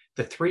that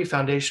the 3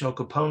 foundational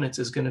components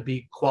is going to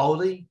be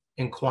quality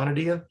and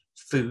quantity of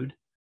food,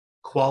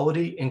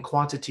 quality and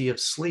quantity of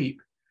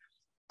sleep,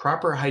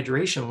 proper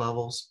hydration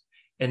levels.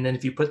 And then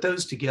if you put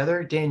those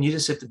together, Dan, you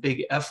just hit the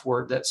big F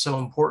word that's so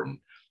important.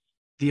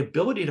 The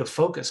ability to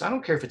focus. I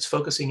don't care if it's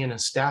focusing in a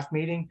staff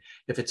meeting,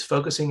 if it's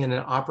focusing in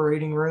an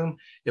operating room,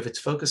 if it's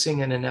focusing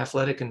in an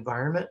athletic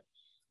environment.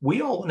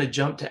 We all want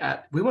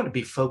to we want to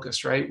be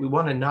focused, right? We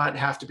want to not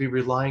have to be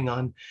relying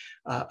on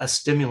a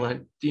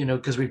stimulant,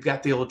 because we've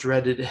got the old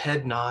dreaded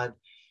head nod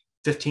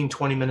 15,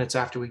 20 minutes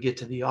after we get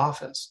to the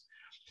office.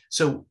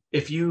 So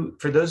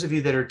for those of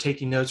you that are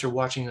taking notes or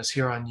watching us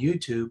here on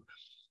YouTube,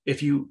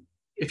 if you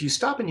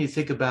stop and you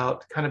think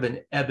about kind of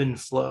an ebb and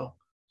flow,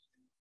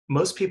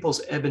 most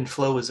people's ebb and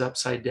flow is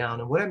upside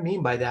down. And what I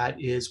mean by that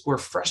is we're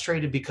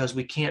frustrated because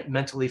we can't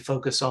mentally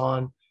focus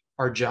on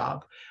our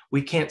job.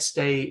 We can't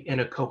stay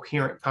in a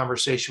coherent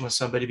conversation with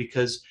somebody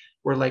because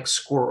we're like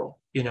squirrel.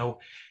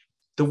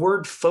 The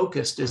word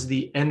focused is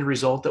the end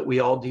result that we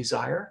all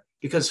desire,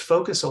 because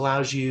focus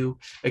allows you,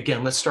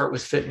 again, let's start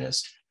with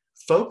fitness.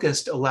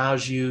 Focused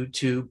allows you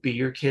to be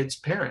your kid's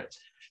parent.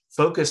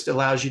 Focused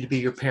allows you to be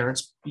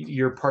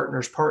your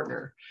partner's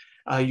partner.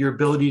 Your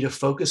ability to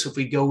focus, if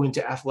we go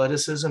into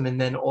athleticism and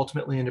then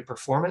ultimately into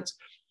performance,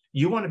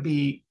 you want to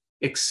be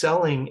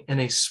excelling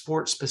in a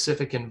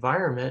sport-specific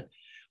environment.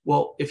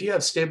 Well, if you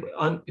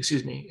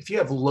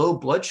have low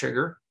blood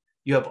sugar,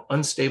 you have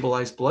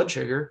unstabilized blood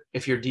sugar.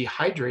 If you're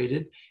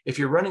dehydrated, if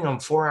you're running on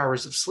 4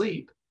 hours of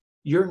sleep,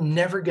 you're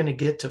never going to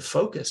get to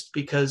focused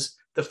because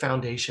the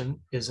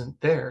foundation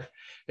isn't there.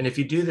 And if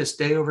you do this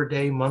day over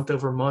day, month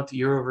over month,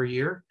 year over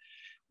year,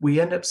 we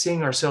end up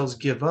seeing ourselves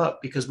give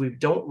up because we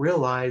don't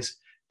realize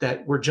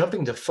that we're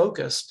jumping to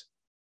focused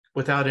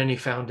without any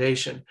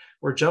foundation.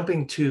 We're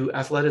jumping to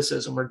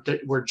athleticism.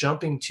 We're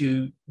jumping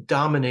to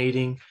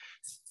dominating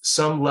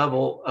some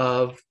level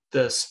of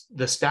the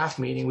staff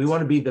meeting. We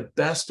want to be the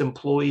best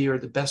employee or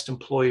the best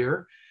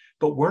employer,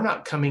 but we're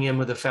not coming in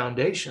with a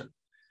foundation.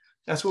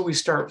 That's where we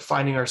start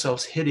finding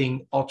ourselves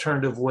hitting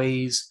alternative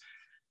ways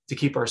to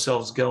keep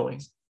ourselves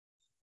going.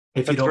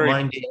 If you don't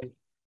mind, Dan,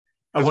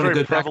 I want to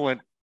go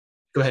prevalent.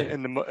 Go ahead.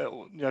 And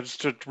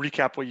just to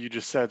recap what you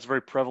just said, it's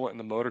very prevalent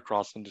in the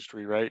motocross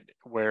industry, right?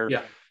 Where,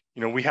 Yeah.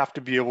 we have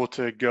to be able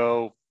to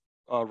go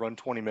run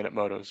 20-minute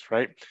motos,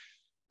 right?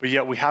 But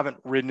yet we haven't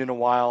ridden in a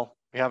while.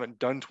 We haven't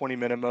done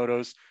 20-minute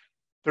motos.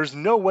 There's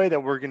no way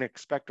that we're going to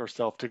expect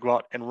ourselves to go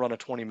out and run a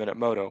 20-minute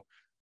moto.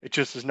 It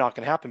just is not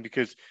going to happen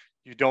because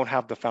you don't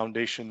have the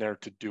foundation there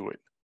to do it.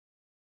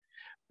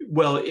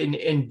 Well,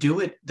 and do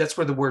it. That's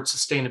where the word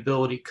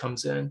sustainability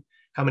comes in.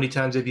 How many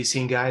times have you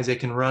seen guys that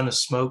can run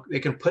they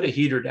can put a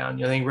heater down,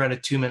 they can run a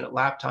 2-minute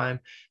lap time.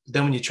 But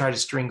then when you try to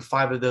string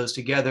 5 of those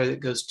together, that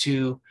goes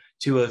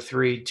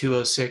 203,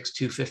 206,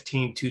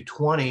 215,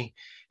 220.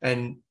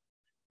 And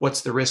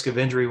what's the risk of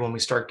injury when we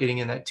start getting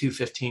in that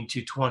 215,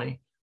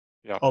 220?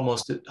 Yeah.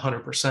 Almost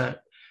 100%.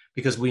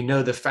 Because we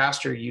know the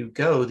faster you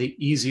go, the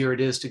easier it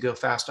is to go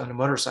fast on a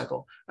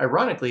motorcycle.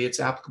 Ironically, it's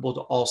applicable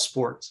to all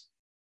sports.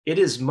 It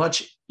is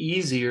much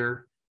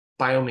easier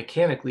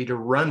biomechanically to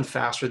run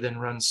faster than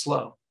run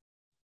slow.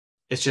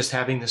 It's just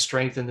having the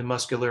strength and the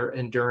muscular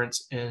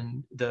endurance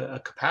and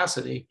the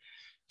capacity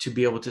to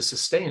be able to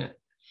sustain it.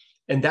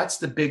 And that's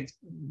the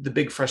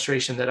big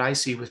frustration that I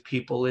see with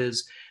people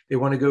is they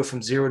want to go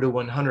from 0 to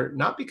 100,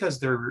 not because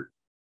they're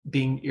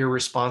being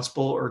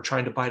irresponsible or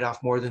trying to bite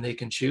off more than they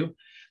can chew.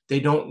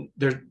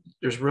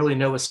 There's really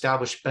no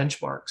established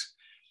benchmarks.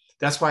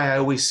 That's why I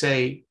always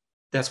say,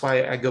 that's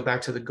why I go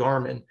back to the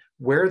Garmin.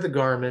 Wear the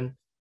Garmin,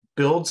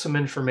 build some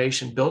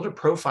information, build a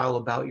profile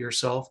about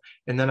yourself,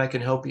 and then I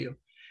can help you.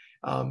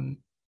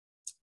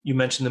 You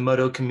mentioned the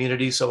moto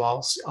community, so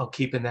I'll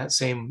keep in that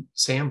same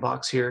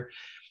sandbox here.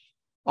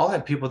 I'll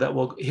have people that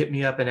will hit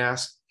me up and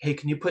ask, hey,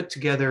 can you put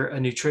together a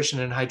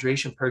nutrition and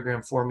hydration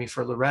program for me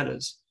for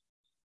Loretta's?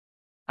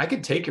 I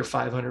could take your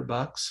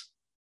 $500.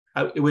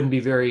 It wouldn't be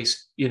very,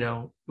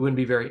 it wouldn't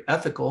be very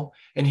ethical.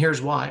 And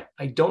here's why.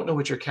 I don't know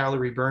what your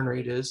calorie burn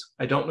rate is.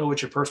 I don't know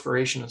what your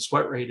perspiration and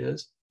sweat rate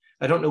is.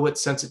 I don't know what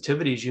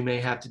sensitivities you may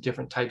have to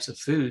different types of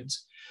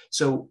foods.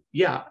 So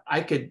yeah,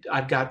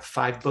 I've got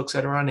 5 books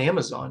that are on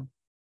Amazon.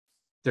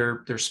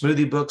 They're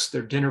smoothie books,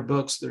 they're dinner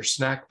books, they're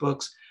snack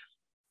books.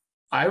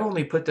 I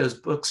only put those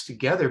books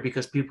together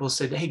because people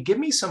said, hey, give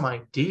me some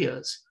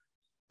ideas.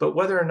 But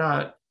whether or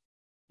not,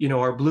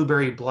 our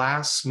blueberry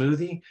blast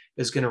smoothie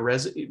is going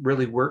to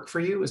really work for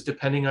you is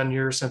depending on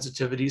your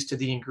sensitivities to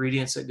the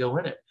ingredients that go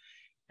in it.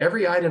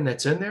 Every item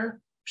that's in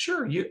there,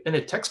 sure, in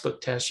a textbook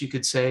test, you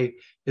could say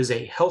is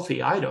a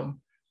healthy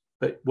item,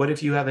 but what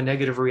if you have a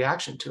negative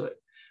reaction to it?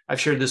 I've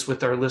shared this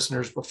with our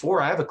listeners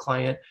before. I have a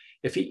client,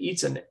 if he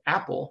eats an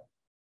apple,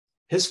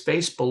 his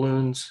face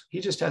balloons. He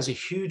just has a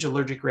huge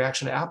allergic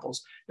reaction to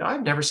apples. Now,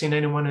 I've never seen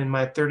anyone in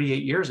my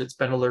 38 years that's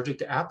been allergic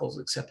to apples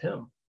except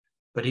him.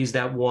 But he's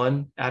that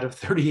one out of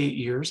 38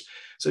 years.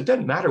 So it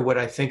doesn't matter what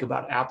I think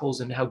about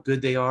apples and how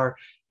good they are,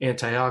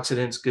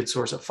 antioxidants, good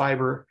source of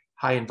fiber,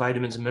 high in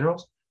vitamins and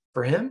minerals.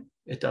 For him,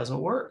 it doesn't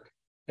work.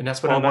 And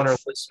that's what I want our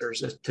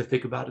listeners to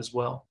think about as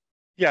well.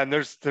 Yeah, and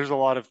there's a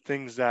lot of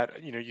things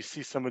that, you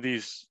see some of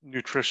these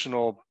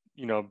nutritional,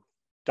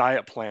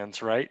 diet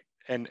plans, right?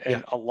 And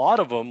a lot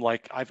of them,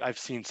 like I've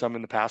seen some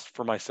in the past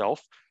for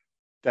myself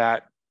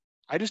that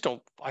I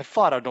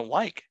don't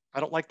like. I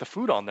don't like the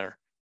food on there.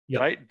 Yep.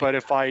 Right. But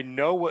if I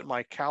know what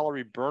my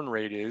calorie burn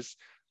rate is,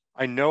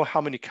 I know how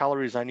many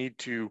calories I need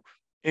to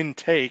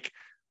intake,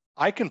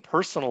 I can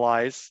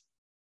personalize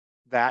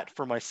that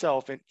for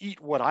myself and eat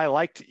what I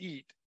like to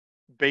eat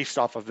based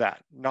off of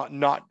that,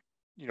 not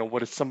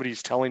what if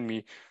somebody's telling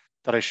me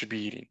that I should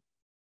be eating.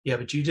 Yeah,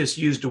 but you just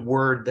used a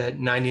word that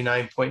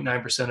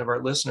 99.9% of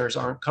our listeners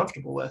aren't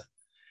comfortable with.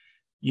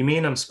 You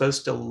mean I'm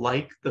supposed to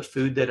like the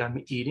food that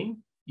I'm eating?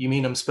 You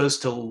mean I'm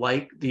supposed to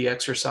like the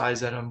exercise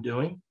that I'm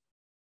doing?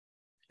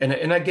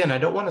 And again, I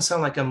don't want to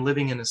sound like I'm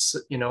living in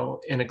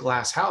a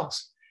glass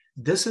house.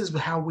 This is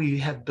how we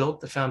have built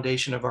the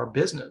foundation of our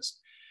business.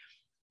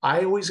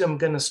 I always am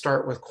going to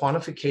start with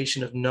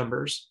quantification of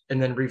numbers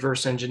and then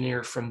reverse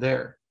engineer from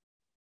there.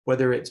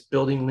 Whether it's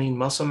building lean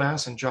muscle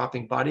mass and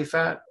dropping body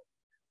fat,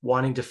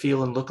 wanting to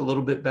feel and look a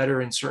little bit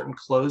better in certain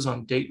clothes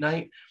on date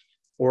night,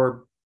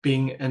 or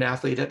being an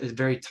athlete at the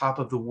very top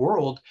of the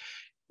world,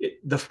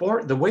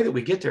 the way that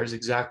we get there is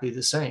exactly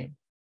the same.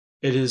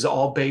 It is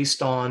all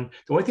based on,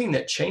 the only thing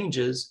that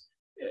changes,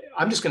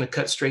 I'm just going to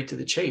cut straight to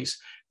the chase.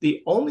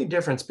 The only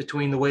difference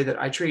between the way that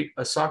I treat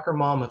a soccer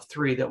mom of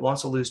 3 that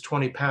wants to lose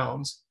 20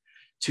 pounds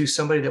to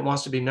somebody that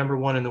wants to be number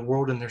 1 in the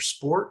world in their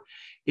sport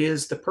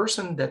is the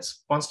person that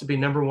wants to be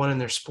number 1 in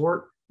their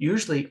sport.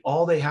 Usually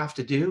all they have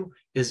to do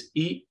is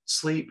eat,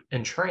 sleep,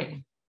 and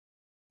train.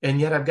 And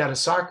yet I've got a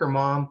soccer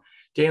mom.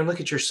 Dan,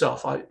 look at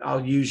yourself.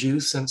 I'll use you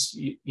since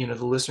the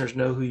listeners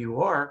know who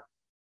you are.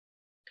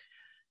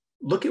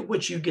 Look at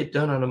what you get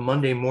done on a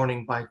Monday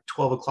morning by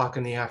 12 o'clock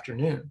in the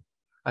afternoon.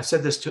 I've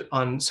said this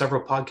on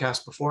several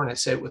podcasts before, and I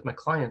say it with my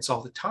clients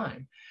all the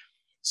time.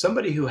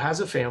 Somebody who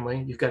has a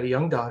family, you've got a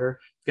young daughter,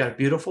 you've got a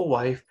beautiful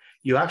wife,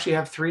 you actually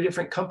have 3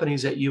 different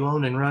companies that you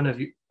own and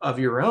run of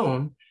your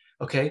own,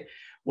 okay?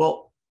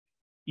 Well,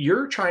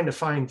 you're trying to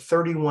find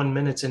 31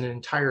 minutes in an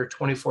entire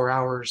 24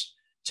 hours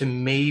to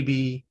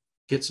maybe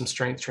get some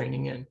strength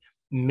training in.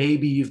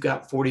 Maybe you've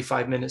got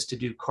 45 minutes to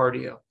do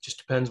cardio. Just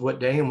depends what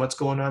day and what's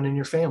going on in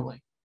your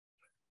family.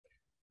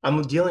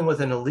 I'm dealing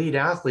with an elite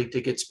athlete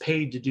that gets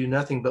paid to do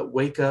nothing but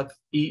wake up,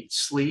 eat,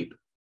 sleep,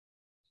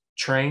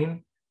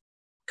 train,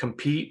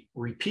 compete,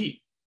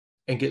 repeat,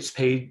 and gets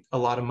paid a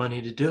lot of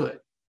money to do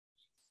it.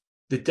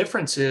 The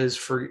difference is,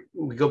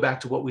 we go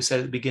back to what we said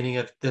at the beginning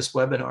of this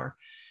webinar,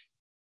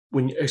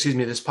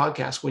 this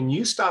podcast, when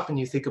you stop and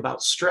you think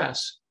about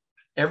stress,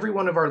 every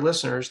one of our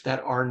listeners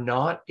that are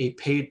not a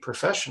paid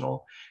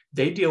professional,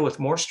 they deal with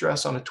more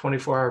stress on a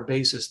 24-hour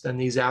basis than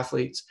these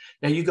athletes.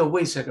 Now you go,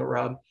 wait a second,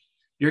 Rob,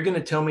 you're going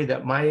to tell me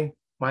that my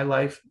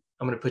life,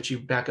 I'm going to put you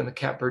back in the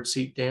catbird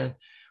seat, Dan.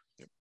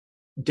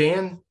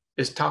 Dan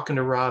is talking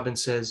to Rob and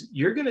says,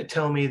 you're going to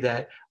tell me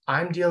that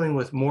I'm dealing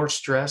with more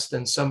stress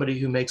than somebody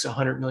who makes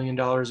 $100 million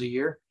a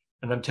year?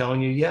 And I'm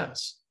telling you,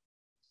 yes.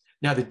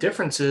 Now, the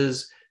difference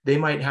is they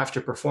might have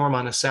to perform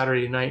on a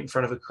Saturday night in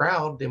front of a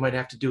crowd. They might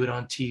have to do it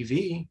on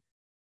TV.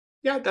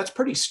 Yeah, that's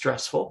pretty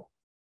stressful.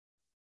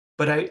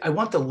 But I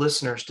want the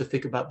listeners to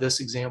think about this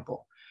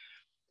example.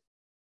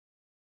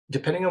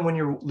 Depending on when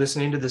you're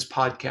listening to this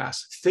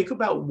podcast, think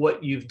about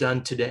what you've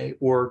done today,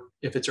 or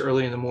if it's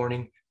early in the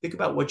morning, think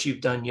about what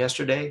you've done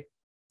yesterday.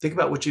 Think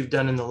about what you've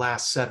done in the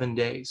last 7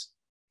 days.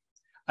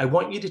 I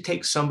want you to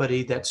take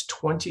somebody that's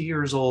 20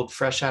 years old,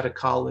 fresh out of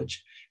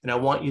college, and I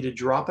want you to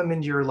drop them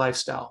into your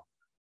lifestyle.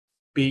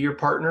 Be your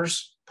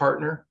partner's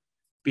partner,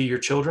 be your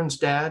children's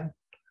dad,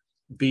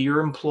 be your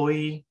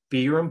employee,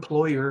 be your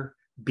employer,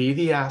 be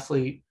the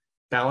athlete,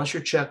 balance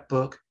your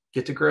checkbook,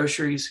 get the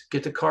groceries,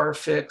 get the car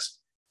fixed.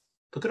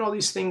 Look at all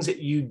these things that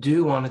you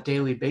do on a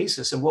daily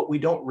basis. And what we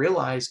don't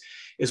realize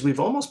is we've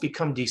almost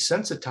become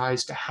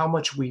desensitized to how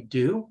much we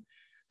do,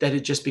 that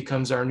it just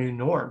becomes our new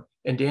norm.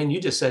 And Dan,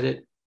 you just said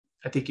it.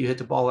 I think you hit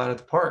the ball out of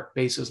the park.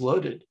 Bases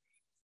loaded.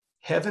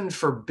 Heaven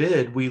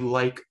forbid we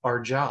like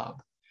our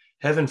job.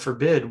 Heaven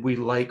forbid we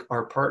like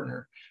our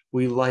partner.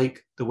 We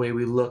like the way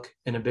we look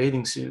in a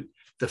bathing suit,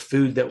 the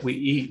food that we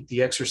eat,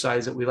 the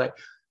exercise that we like.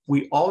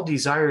 We all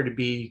desire to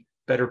be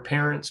better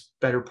parents,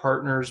 better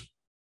partners,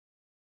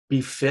 be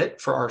fit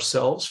for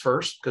ourselves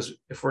first, because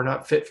if we're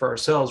not fit for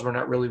ourselves, we're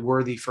not really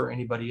worthy for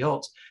anybody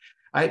else.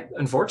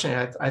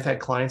 Unfortunately, I've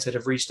had clients that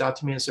have reached out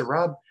to me and said,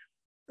 Rob,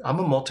 I'm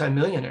a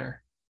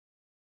multimillionaire.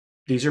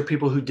 These are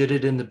people who did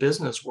it in the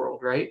business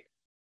world, right?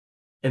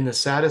 And the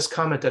saddest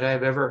comment that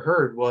I've ever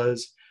heard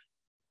was,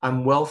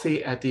 I'm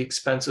wealthy at the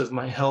expense of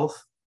my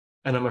health,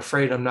 and I'm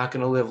afraid I'm not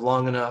going to live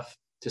long enough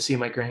to see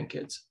my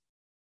grandkids.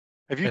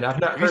 And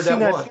I've not heard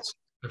that once.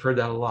 I've heard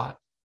that a lot.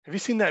 Have you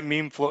seen that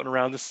meme floating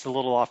around? This is a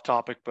little off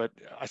topic, but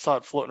I saw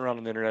it floating around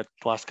on the internet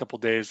the last couple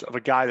of days, of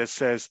a guy that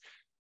says,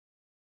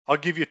 I'll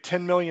give you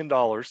 $10 million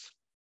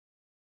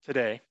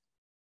today,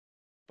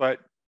 but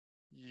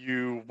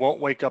you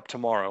won't wake up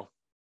tomorrow.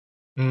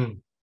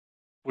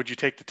 Would you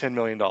take the $10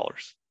 million?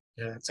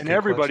 Yeah, that's and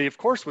everybody, of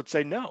course, would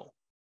say no.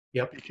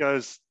 Yep.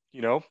 Because,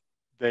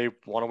 they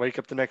want to wake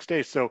up the next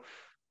day. So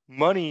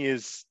money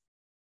is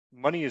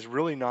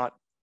really not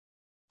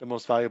the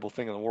most valuable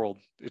thing in the world.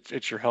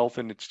 It's your health,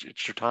 and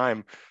it's your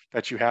time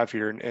that you have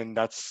here. And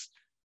that's,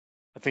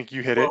 I think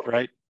you hit it,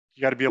 right?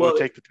 You got to be able to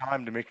take the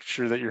time to make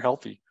sure that you're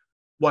healthy.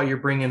 While you're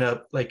bringing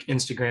up like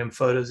Instagram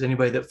photos,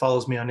 anybody that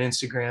follows me on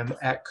Instagram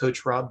at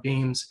Coach Robb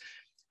Beams,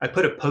 I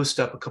put a post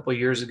up a couple of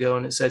years ago,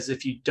 and it says,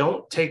 if you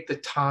don't take the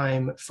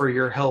time for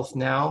your health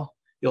now,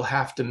 you'll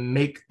have to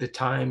make the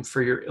time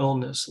for your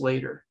illness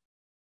later.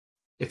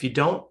 If you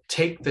don't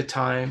take the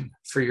time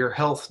for your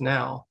health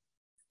now,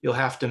 you'll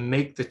have to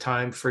make the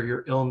time for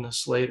your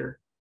illness later.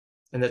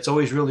 And that's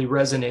always really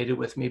resonated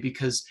with me,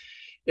 because,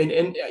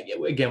 and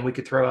again, we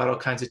could throw out all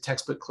kinds of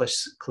textbook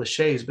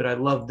cliches, but I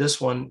love this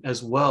one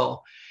as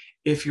well.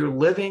 If you're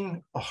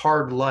living a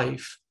hard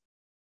life,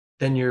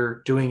 then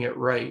you're doing it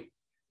right.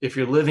 If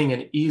you're living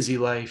an easy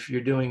life,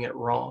 you're doing it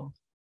wrong.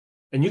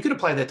 And you can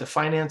apply that to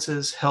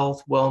finances,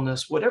 health,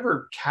 wellness,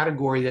 whatever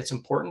category that's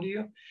important to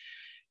you.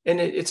 And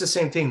it's the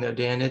same thing though,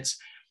 Dan.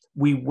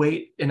 We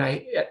wait, and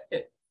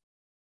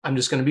I'm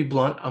just going to be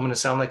blunt. I'm going to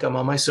sound like I'm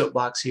on my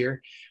soapbox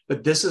here,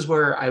 but this is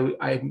where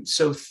I'm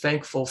so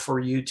thankful for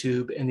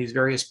YouTube and these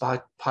various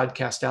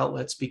podcast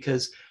outlets,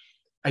 because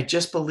I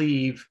just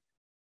believe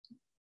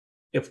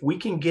if we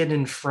can get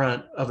in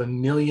front of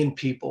 1 million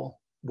people,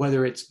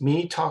 whether it's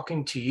me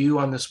talking to you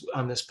on this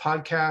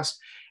podcast,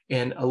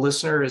 and a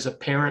listener is a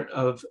parent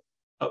of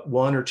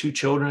 1 or 2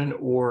 children,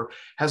 or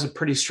has a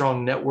pretty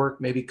strong network,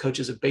 maybe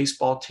coaches a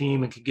baseball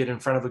team and could get in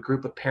front of a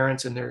group of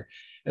parents and their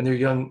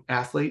young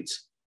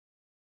athletes.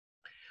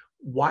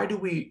 Why do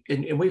we,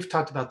 and we've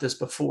talked about this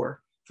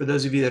before, for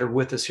those of you that are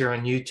with us here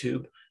on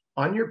YouTube,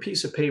 on your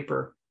piece of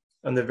paper,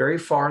 on the very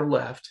far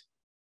left,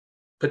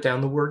 put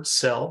down the word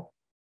cell.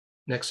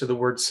 Next to the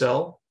word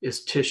cell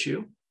is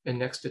tissue, and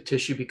next to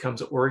tissue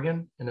becomes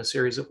organ, and a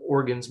series of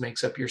organs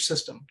makes up your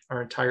system,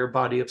 our entire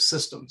body of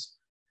systems.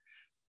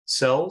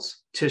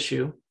 Cells,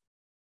 tissue,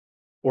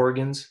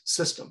 organs,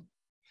 system.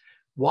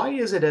 Why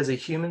is it as a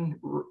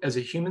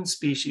human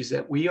species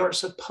that we are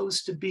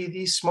supposed to be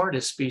the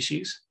smartest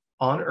species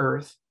on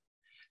Earth,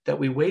 that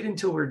we wait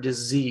until we're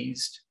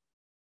diseased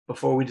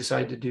before we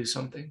decide to do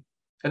something.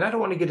 And I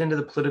don't want to get into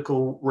the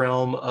political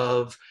realm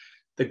of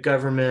the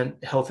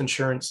government, health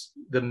insurance,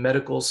 the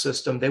medical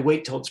system. They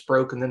wait till it's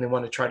broken, then they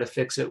want to try to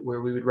fix it,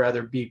 where we would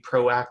rather be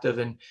proactive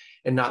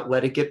and not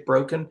let it get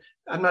broken.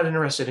 I'm not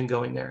interested in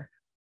going there.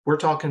 We're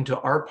talking to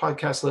our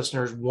podcast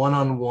listeners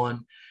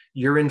one-on-one,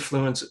 your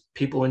influence,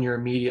 people in your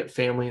immediate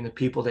family, and the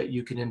people that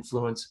you can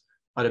influence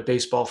on a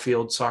baseball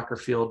field, soccer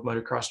field,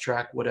 motocross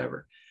track,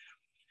 whatever.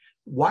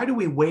 Why do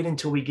we wait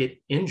until we get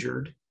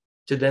injured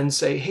to then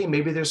say, hey,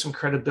 maybe there's some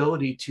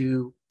credibility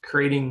to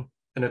creating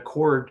an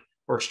accord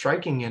or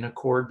striking an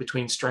accord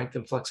between strength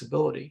and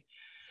flexibility?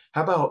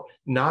 How about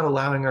not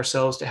allowing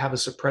ourselves to have a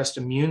suppressed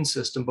immune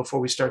system before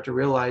we start to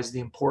realize the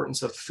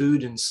importance of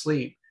food and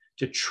sleep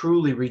to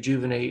truly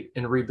rejuvenate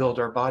and rebuild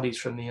our bodies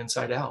from the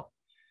inside out?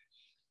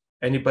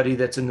 Anybody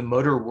that's in the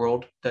motor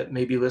world that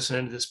may be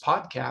listening to this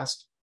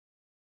podcast,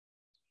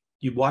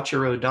 you watch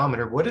your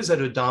odometer. What does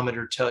that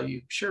odometer tell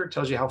you? Sure, it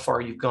tells you how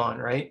far you've gone,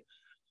 right?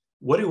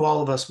 What do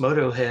all of us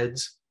moto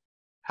heads,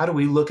 how do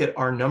we look at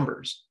our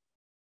numbers?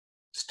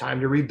 It's time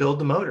to rebuild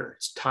the motor.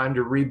 It's time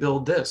to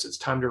rebuild this. It's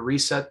time to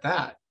reset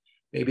that.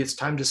 Maybe it's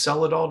time to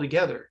sell it all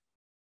together.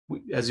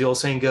 As the old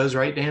saying goes,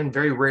 right, Dan?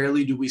 Very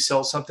rarely do we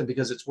sell something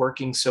because it's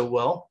working so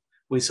well.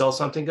 We sell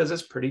something because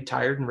it's pretty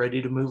tired and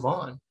ready to move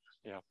on.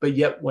 Yeah. But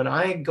yet when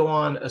I go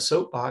on a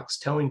soapbox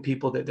telling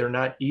people that they're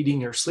not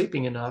eating or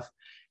sleeping enough,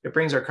 it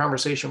brings our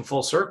conversation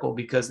full circle,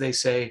 because they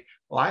say,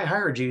 well, I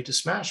hired you to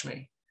smash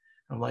me.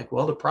 I'm like,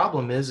 well, the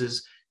problem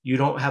is you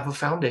don't have a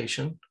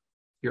foundation.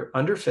 You're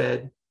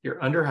underfed. You're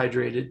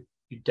underhydrated.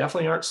 You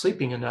definitely aren't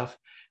sleeping enough.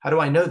 How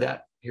do I know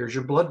that? Here's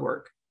your blood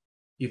work.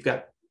 You've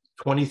got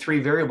 23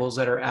 variables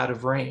that are out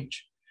of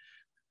range.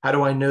 How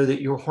do I know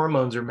that your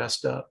hormones are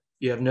messed up?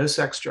 You have no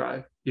sex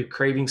drive. You're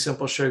craving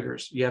simple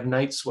sugars. You have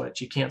night sweats.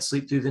 You can't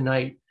sleep through the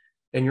night.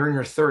 And you're in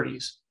your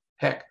 30s.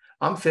 Heck,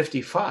 I'm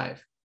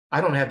 55. I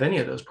don't have any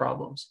of those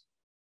problems.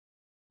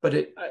 But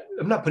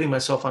I'm not putting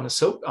myself on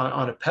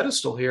a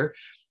pedestal here.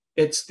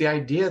 It's the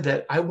idea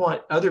that I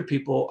want other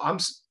people. I'm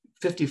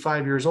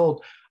 55 years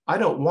old. I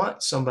don't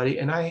want somebody,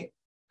 and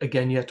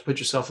again, you have to put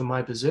yourself in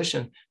my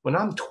position. When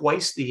I'm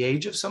twice the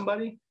age of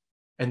somebody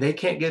and they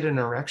can't get an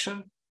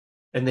erection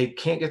and they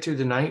can't get through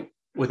the night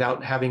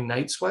without having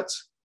night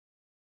sweats,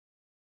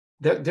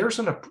 there's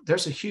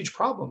a huge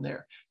problem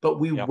there. But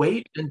we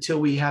wait until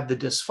we have the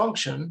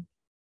dysfunction,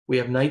 we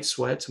have night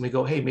sweats, and we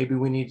go, hey, maybe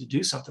we need to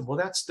do something. Well,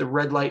 that's the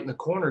red light in the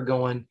corner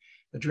going,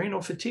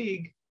 adrenal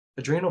fatigue,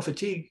 adrenal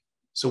fatigue.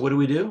 So what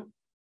do?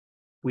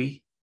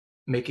 We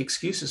make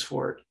excuses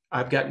for it.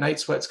 I've got night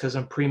sweats because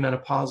I'm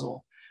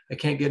premenopausal. I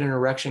can't get an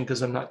erection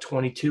because I'm not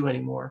 22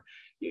 anymore.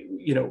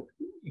 You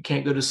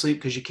can't go to sleep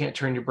because you can't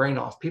turn your brain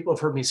off. People have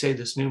heard me say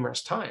this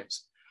numerous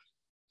times.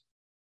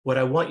 What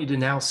I want you to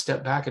now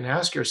step back and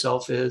ask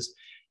yourself is,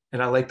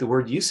 and I like the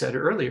word you said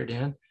earlier,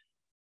 Dan,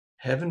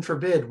 heaven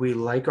forbid we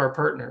like our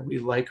partner, we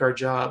like our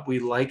job, we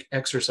like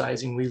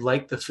exercising, we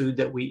like the food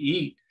that we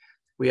eat.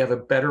 We have a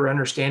better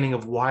understanding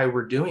of why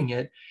we're doing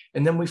it.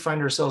 And then we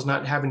find ourselves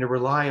not having to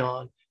rely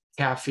on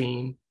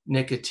caffeine,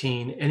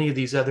 nicotine, any of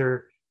these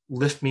other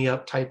lift me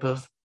up type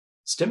of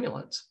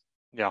stimulants.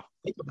 Yeah.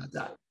 Think about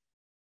that.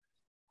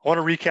 I want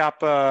to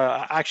recap.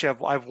 Actually,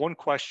 I have one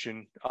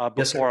question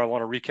before I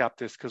want to recap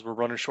this, because we're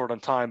running short on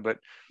time. But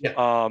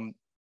for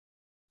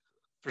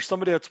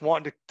somebody that's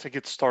wanting to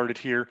get started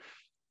here,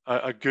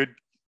 a good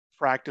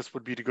practice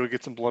would be to go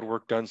get some blood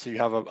work done, so you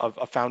have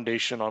a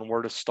foundation on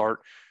where to start.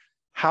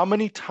 How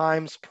many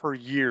times per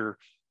year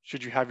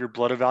should you have your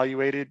blood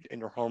evaluated and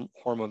your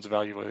hormones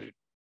evaluated?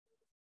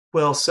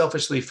 Well,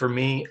 selfishly for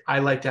me, I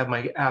like to have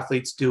my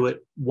athletes do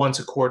it once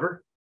a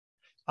quarter.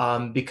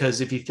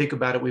 Because if you think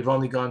about it, we've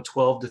only gone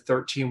 12 to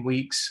 13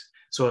 weeks.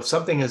 So if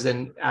something is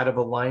out of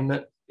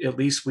alignment, at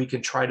least we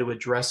can try to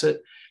address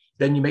it.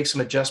 Then you make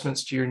some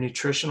adjustments to your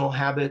nutritional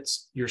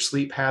habits, your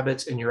sleep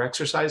habits, and your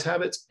exercise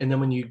habits. And then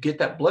when you get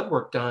that blood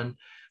work done,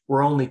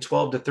 we're only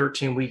 12 to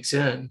 13 weeks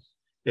in.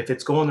 If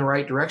it's going the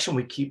right direction,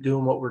 we keep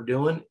doing what we're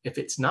doing. If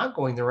it's not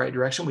going the right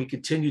direction, we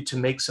continue to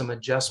make some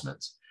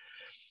adjustments.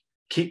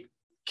 Keep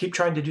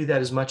trying to do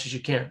that as much as you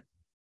can.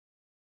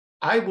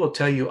 I will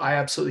tell you, I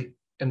absolutely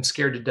am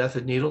scared to death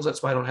of needles.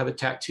 That's why I don't have a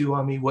tattoo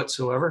on me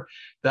whatsoever.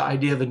 The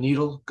idea of a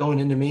needle going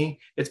into me,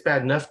 it's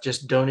bad enough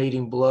just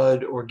donating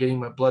blood or getting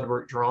my blood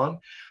work drawn.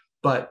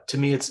 But to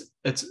me, it's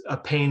a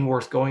pain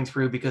worth going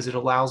through, because it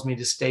allows me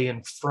to stay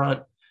in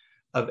front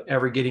of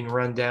ever getting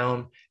run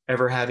down,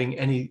 ever having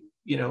any,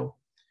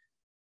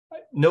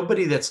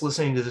 nobody that's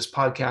listening to this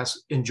podcast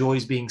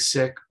enjoys being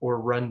sick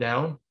or run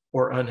down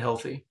or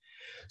unhealthy.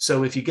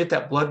 So if you get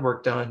that blood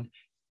work done,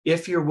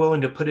 if you're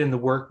willing to put in the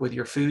work with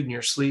your food and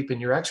your sleep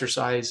and your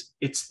exercise,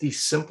 it's the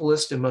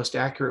simplest and most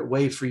accurate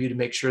way for you to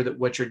make sure that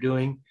what you're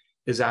doing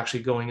is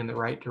actually going in the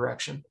right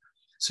direction.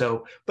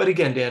 So, but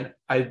again, Dan,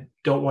 I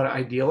don't want to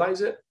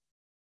idealize it.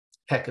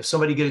 Heck, if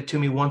somebody get it to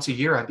me once a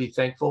year, I'd be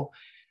thankful.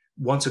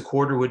 Once a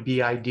quarter would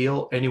be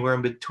ideal, anywhere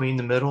in between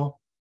the middle,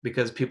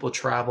 because people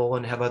travel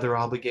and have other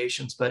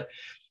obligations. But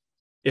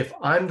if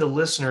I'm the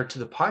listener to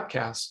the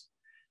podcast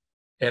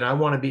and I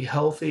want to be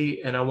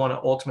healthy, and I want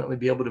to ultimately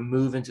be able to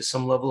move into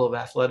some level of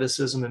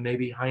athleticism and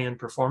maybe high-end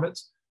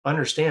performance,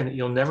 understand that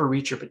you'll never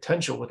reach your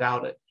potential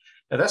without it.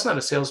 Now, that's not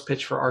a sales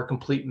pitch for our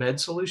complete med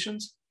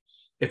solutions.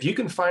 If you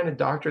can find a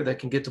doctor that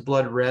can get the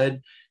blood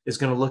red, is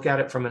going to look at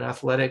it from an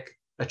athletic,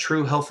 a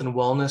true health and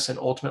wellness, and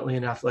ultimately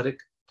an athletic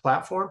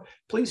platform,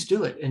 please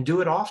do it, and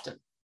do it often.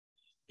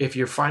 If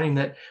you're finding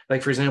that,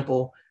 like, for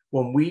example,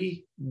 when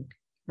we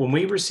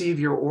receive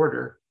your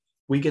order,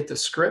 we get the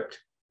script,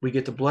 we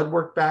get the blood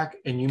work back,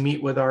 and you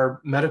meet with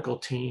our medical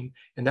team,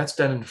 and that's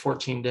done in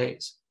 14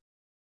 days.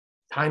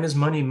 Time is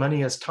money,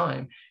 money is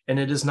time. And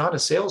it is not a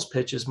sales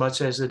pitch as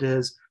much as it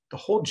is the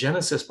whole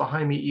genesis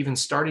behind me even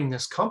starting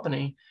this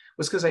company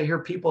was because I hear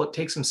people, it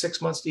takes them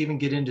 6 months to even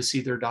get in to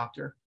see their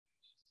doctor.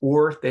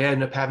 Or they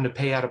end up having to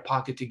pay out of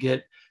pocket to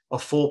get a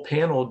full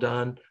panel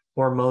done,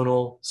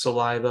 hormonal,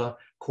 saliva,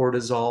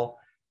 cortisol.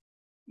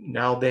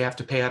 Now they have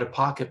to pay out of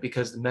pocket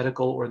because the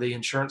medical or the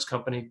insurance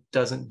company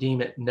doesn't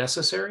deem it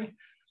necessary.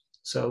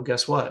 So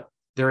guess what?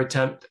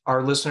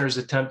 Our listeners'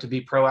 attempt to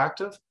be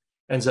proactive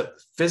ends up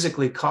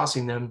physically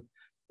costing them.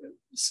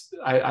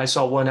 I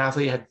saw one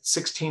athlete had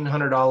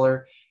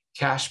 $1,600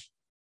 cash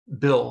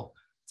bill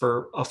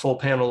for a full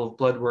panel of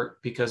blood work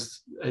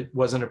because it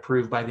wasn't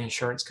approved by the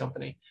insurance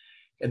company.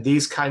 And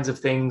these kinds of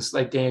things,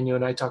 like Daniel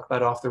and I talk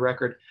about off the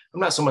record, I'm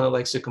not someone that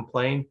likes to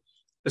complain.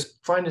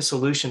 Just find a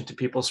solution to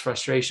people's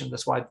frustration.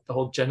 That's why the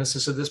whole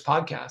genesis of this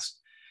podcast.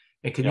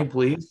 And can you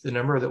believe the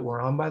number that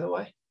we're on, by the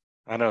way?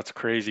 I know, it's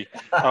crazy.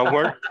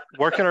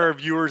 Where can our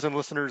viewers and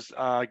listeners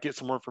get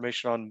some more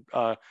information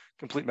on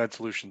Complete Med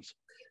Solutions?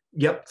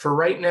 Yep. For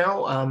right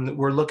now,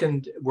 we're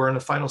in the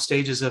final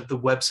stages of the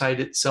website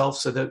itself.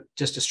 So that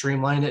just to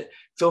streamline it,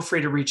 feel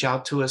free to reach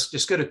out to us.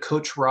 Just go to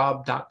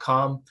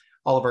coachrobb.com.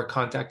 All of our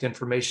contact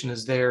information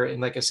is there.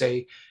 And like I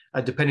say,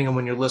 depending on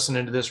when you're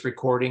listening to this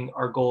recording,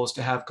 our goal is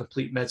to have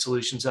Complete Med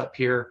Solutions up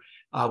here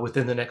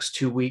within the next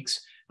 2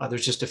 weeks.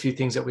 There's just a few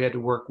things that we had to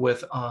work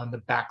with on the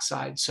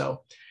backside.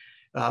 So,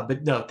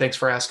 but no, thanks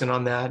for asking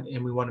on that.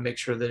 And we want to make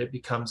sure that it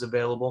becomes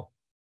available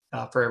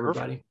for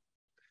everybody. Perfect.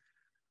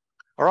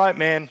 All right,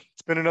 man.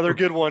 It's been another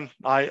good one.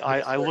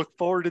 I look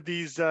forward to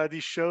these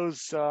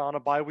shows on a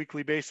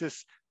bi-weekly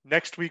basis.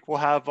 Next week, we'll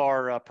have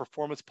our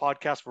performance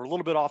podcast. We're a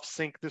little bit off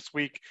sync this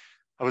week.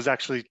 I was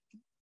actually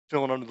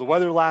feeling under the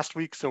weather last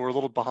week, so we're a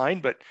little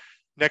behind. But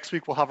next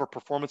week, we'll have our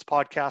performance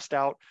podcast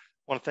out.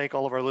 I want to thank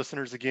all of our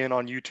listeners again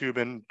on YouTube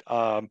and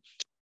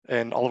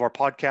all of our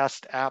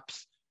podcast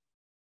apps.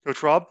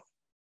 Coach Robb,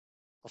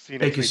 I'll see you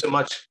next week. Thank you so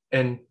much.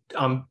 And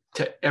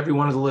to every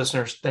one of the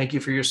listeners, thank you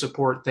for your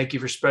support. Thank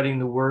you for spreading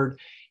the word.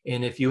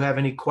 And if you have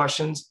any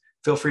questions,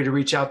 feel free to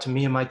reach out to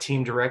me and my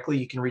team directly.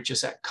 You can reach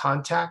us at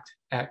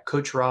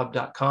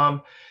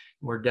contact@coachrobb.com.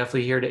 We're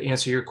definitely here to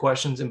answer your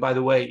questions. And by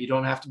the way, you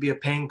don't have to be a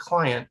paying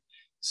client.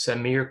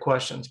 Send me your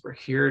questions. We're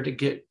here to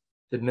get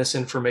the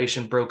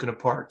misinformation broken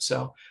apart.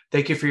 So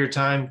thank you for your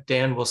time.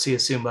 Dan, we'll see you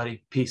soon,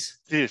 buddy. Peace.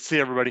 See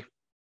you everybody.